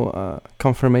no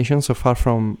confirmation so far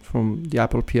from the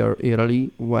Apple PR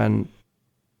Italy when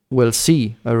we'll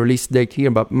see a release date here,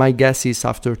 but my guess is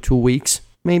after 2 weeks,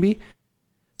 maybe.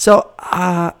 So,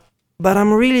 but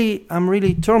I'm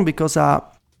really torn, because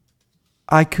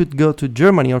I could go to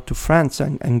Germany or to France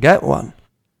and get one.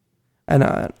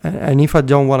 And if I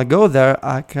don't want to go there,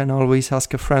 I can always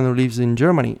ask a friend who lives in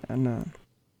Germany. And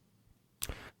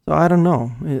so I don't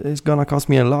know. It's gonna cost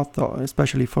me a lot, though,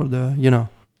 especially for the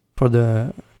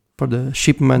for the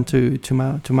shipment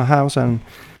to my house. And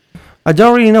I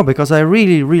don't really know, because I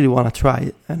really want to try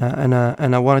it.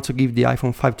 And I wanted to give the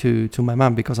iPhone 5 to my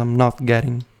mom, because I'm not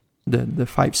getting the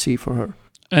 5C for her.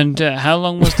 And how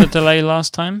long was the delay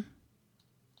last time?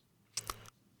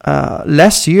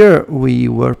 Last year we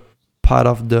were part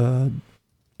of the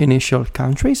initial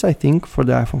countries, I think, for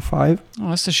the iPhone 5. Oh,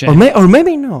 that's a shame. Or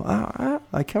maybe no.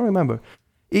 I can't remember.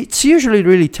 It's usually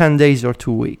really 10 days or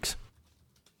 2 weeks.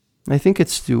 I think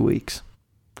it's 2 weeks.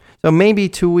 So maybe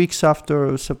 2 weeks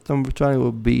after September 20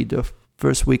 will be the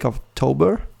first week of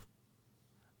October.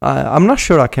 I'm not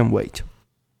sure I can wait.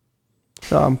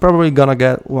 So I'm probably gonna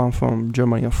get one from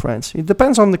Germany or France. It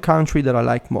depends on the country that I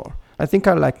like more. I think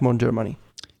I like more Germany.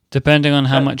 Depending on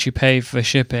how much you pay for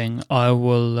shipping, I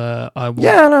will.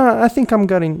 Yeah, no, I think I'm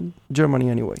getting Germany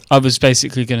anyway. I was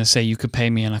basically going to say you could pay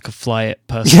me and I could fly it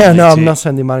personally. Yeah, no, I'm not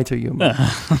sending money to you.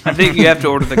 I think you have to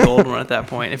order the gold one at that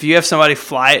point. If you have somebody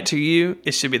fly it to you,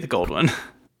 it should be the gold one.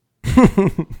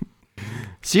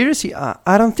 Seriously,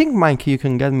 I don't think, Mike, you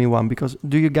can get me one, because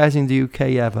do you guys in the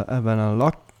UK have an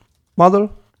unlocked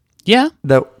model? Yeah.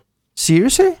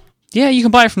 Seriously? Yeah, you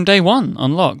can buy it from day one,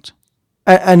 unlocked.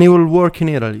 And it will work in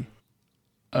Italy.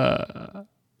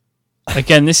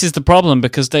 Again, this is the problem,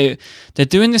 because they're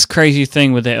doing this crazy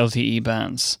thing with their LTE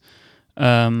bands.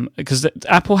 Because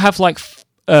Apple have like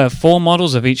 4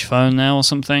 models of each phone now or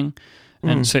something,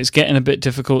 And so it's getting a bit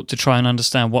difficult to try and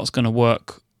understand what's going to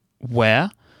work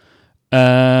where.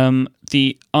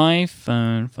 The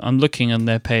iPhone, I'm looking on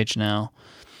their page now.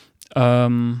 They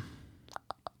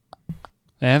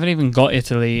haven't even got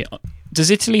Italy. Does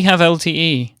Italy have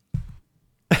LTE?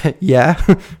 Yeah,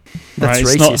 that's Right,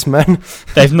 racist, man.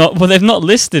 They've not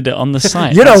listed it on the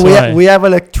site. You know, That's we have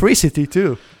electricity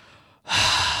too.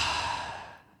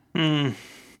 There's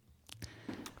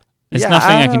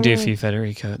nothing I can do for you,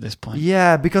 Federico, at this point.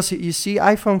 Yeah, because you see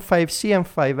iPhone 5C and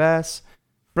 5S,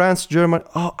 France, Germany.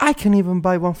 Oh, I can even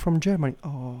buy one from Germany.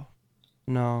 Oh,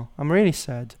 no, I'm really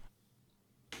sad.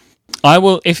 I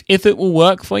will, if it will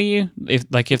work for you, if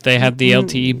they have the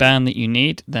LTE band that you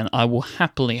need, then I will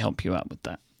happily help you out with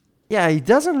that. Yeah, it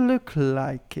doesn't look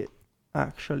like it,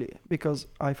 actually, because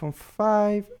iPhone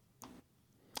 5...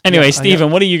 Anyway, Yeah,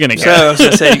 Stephen, what are you going to So get? I was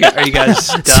going to say, are you guys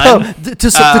done?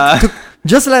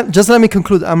 Just let me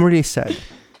conclude. I'm really sad.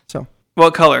 So,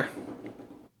 What color?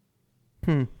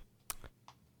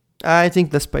 I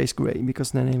think the space gray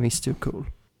because the name is too cool.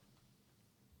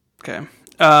 Okay.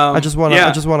 I just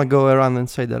wanna go around and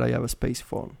say that I have a space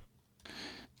phone.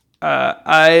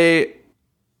 I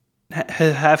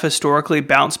have historically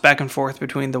bounced back and forth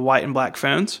between the white and black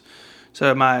phones.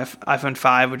 So my iPhone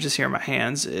 5, which is here in my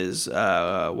hands, is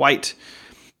white.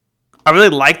 I really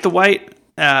like the white.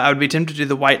 I would be tempted to do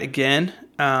the white again,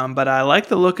 but I like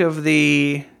the look of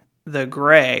the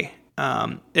gray.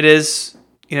 It is,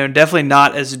 definitely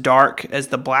not as dark as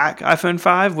the black iPhone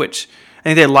 5, which I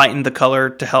think they lightened the color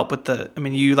to help with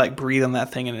you like breathe on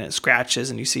that thing and it scratches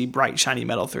and you see bright shiny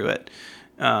metal through it.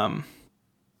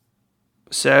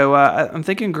 So I'm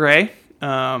thinking gray,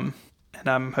 and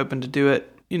I'm hoping to do it,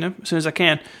 as soon as I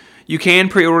can. You can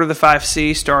pre-order the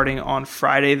 5C starting on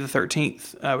Friday the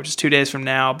 13th, which is 2 days from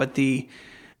now, but the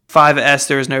 5S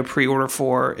there is no pre-order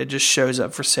for. It just shows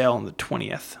up for sale on the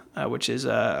 20th, which is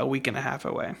a week and a half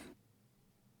away.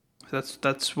 So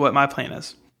that's what my plan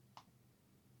is.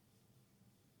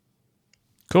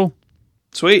 Cool.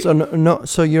 Sweet. So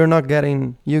so you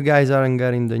guys aren't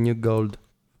getting the new gold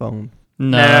phone.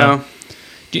 No.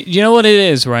 Do you know what it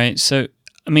is, right? So,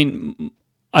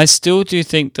 I still do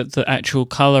think that the actual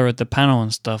color of the panel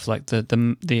and stuff, like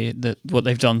the what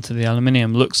they've done to the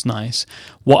aluminium, looks nice.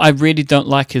 What I really don't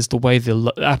like is the way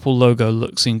the Apple logo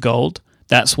looks in gold.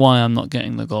 That's why I'm not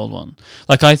getting the gold one.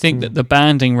 Like, I think that the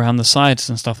banding around the sides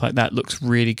and stuff like that looks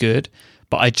really good,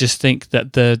 but I just think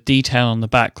that the detail on the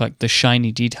back, like the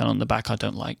shiny detail on the back, I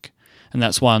don't like, and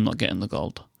that's why I'm not getting the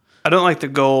gold. I don't like the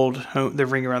gold, the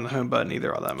ring around the home button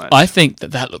either all that much. I think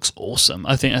that looks awesome.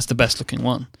 I think that's the best looking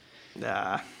one.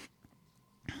 Nah.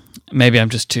 Maybe I'm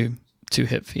just too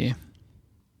hip for you.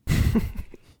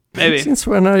 Maybe. Since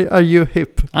when are you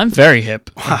hip? I'm very hip.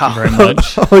 Thank you very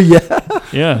much. Oh yeah.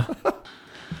 Yeah.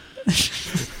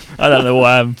 I don't know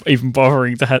why I'm even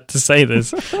bothering to say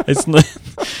this. It's not,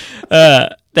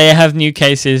 they have new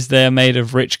cases. They're made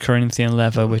of rich Corinthian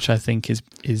leather, which I think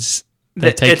is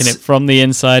they're taking it from the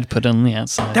inside, put it on the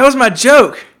outside. That was my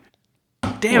joke.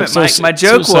 Damn it, Mike. My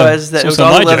joke was that it was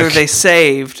all the leather they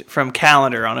saved from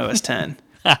Calendar on OS 10.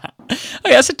 Okay,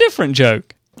 that's a different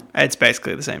joke. It's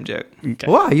basically the same joke. Okay.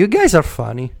 Wow, you guys are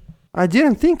funny. I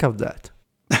didn't think of that.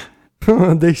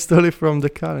 They stole it from the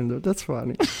calendar. That's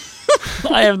funny.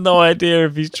 I have no idea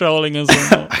if he's trolling us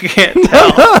or not. I can't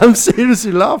tell. I'm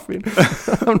seriously laughing.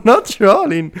 I'm not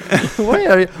trolling.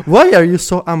 Why are you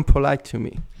so unpolite to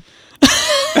me?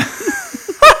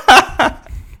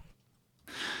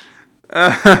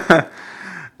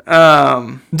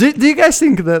 Do you guys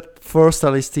think that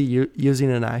Forstal is still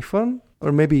using an iPhone?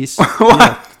 Or maybe he's,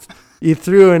 he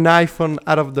threw an iPhone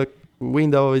out of the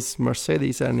window of his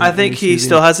Mercedes. And I think he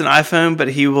still has an iPhone, but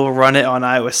he will run it on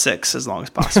iOS 6 as long as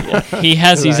possible. He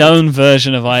has his own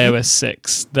version of iOS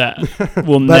 6 that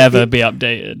will never be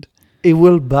updated. He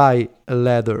will buy a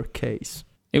leather case.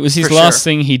 It was his last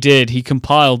thing he did. He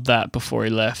compiled that before he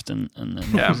left, and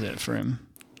then that was it for him.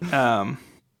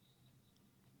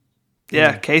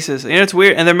 Cases. It's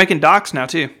weird. And they're making docks now,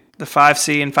 too. The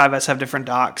 5C and 5S have different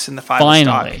docks, and the 5S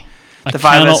dock. The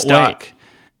 5S dock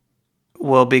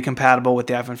will be compatible with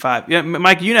the iPhone 5. Yeah,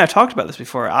 Mike, you and I have talked about this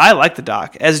before. I like the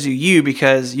dock, as do you,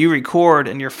 because you record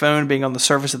and your phone being on the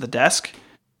surface of the desk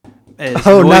is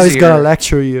now he's going to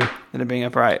lecture you. Than it being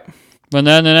upright. Well,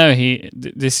 no.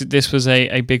 This was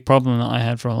a big problem that I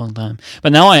had for a long time.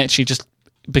 But now I actually just,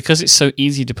 because it's so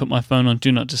easy to put my phone on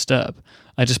Do Not Disturb,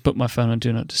 I just put my phone on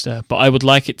Do Not Disturb. But I would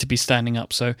like it to be standing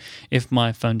up, so if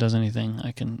my phone does anything,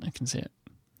 I can see it.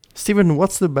 Steven,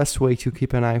 what's the best way to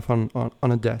keep an iPhone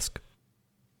on a desk?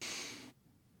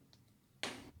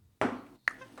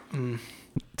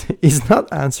 He's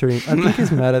not answering. I think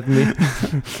he's mad at me.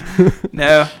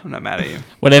 No, I'm not mad at you.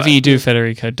 Whatever you do,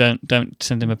 Federico, don't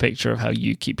send him a picture of how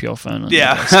you keep your phone on.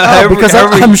 Yeah. Your desk. Because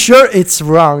I'm sure it's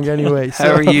wrong anyway. So.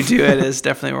 However you do it is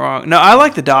definitely wrong. No, I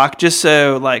like the dock just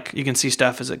so like you can see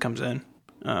stuff as it comes in.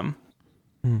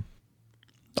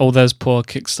 All those poor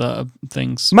Kickstarter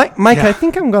things. Mike, I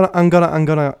think I'm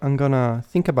gonna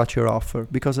think about your offer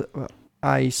because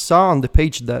I saw on the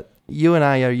page that you and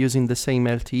I are using the same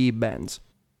LTE bands,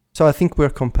 so I think we're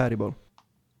compatible.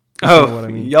 Oh, you know what I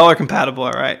mean? Y'all are compatible,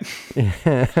 all right?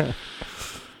 Yeah.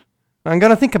 I'm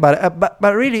gonna think about it,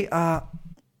 but really,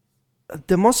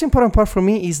 the most important part for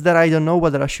me is that I don't know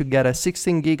whether I should get a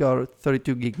 16 gig or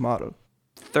 32 gig model.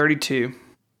 32.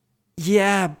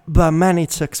 Yeah, but man,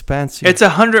 it's expensive. It's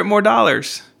 $100 more.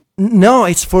 No,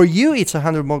 it's for you. It's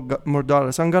 $100 more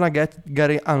dollars. I'm gonna get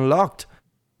it unlocked,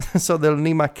 so they'll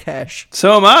need my cash.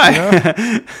 So am I. You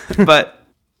know? But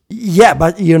yeah,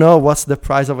 but you know what's the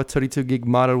price of a 32 gig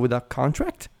model without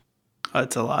contract?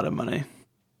 That's a lot of money.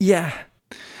 Yeah.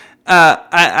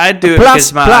 I do it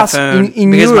because my iPhone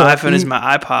my iPhone is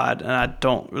my iPod, and I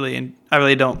really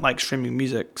don't like streaming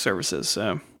music services.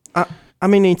 So I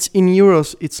mean, it's in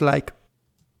euros. It's like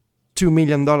 $2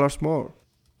 million more.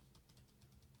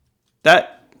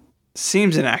 That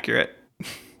seems inaccurate.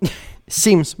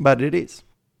 Seems, but it is.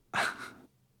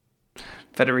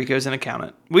 Federico's an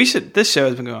accountant. This show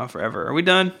has been going on forever. Are we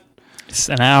done? It's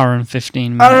an hour and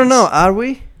 15 minutes. I don't know. Are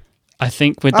we? I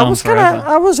think we're done forever.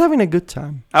 I was having a good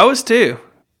time. I was too.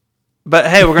 But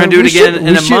hey, we're going to do it again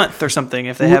in a month or something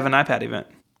if they have an iPad event.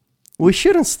 We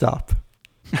shouldn't stop.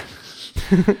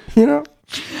 You know?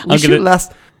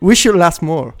 We should last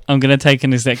more. I'm going to take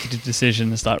an executive decision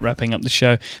and start wrapping up the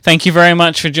show. Thank you very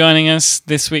much for joining us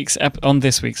on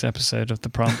this week's episode of The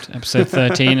Prompt, episode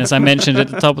 13. As I mentioned at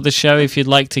the top of the show, if you'd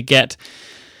like to get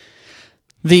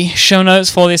the show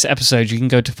notes for this episode, you can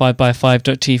go to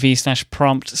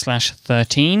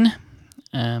 5by5.tv/prompt/13.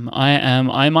 I am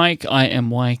iMike,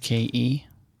 IMYKE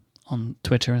on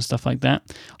Twitter and stuff like that.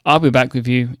 I'll be back with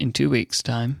you in 2 weeks'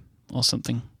 time or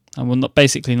something. I will not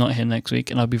here next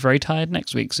week, and I'll be very tired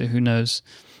next week, so who knows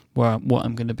what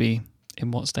I'm going to be,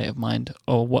 in what state of mind,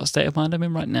 or what state of mind I'm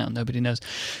in right now. Nobody knows.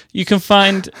 You can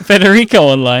find Federico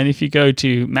online if you go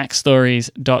to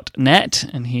macstories.net,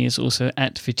 and he is also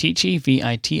at Viticci,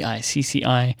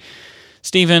 VITICCI.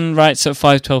 Stephen writes at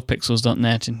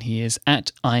 512pixels.net, and he is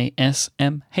at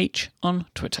ISMH on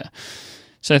Twitter.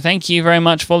 So thank you very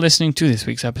much for listening to this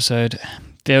week's episode.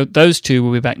 Those two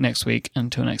will be back next week.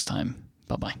 Until next time.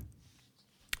 Bye-bye.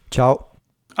 Ciao.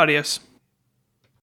 Adios.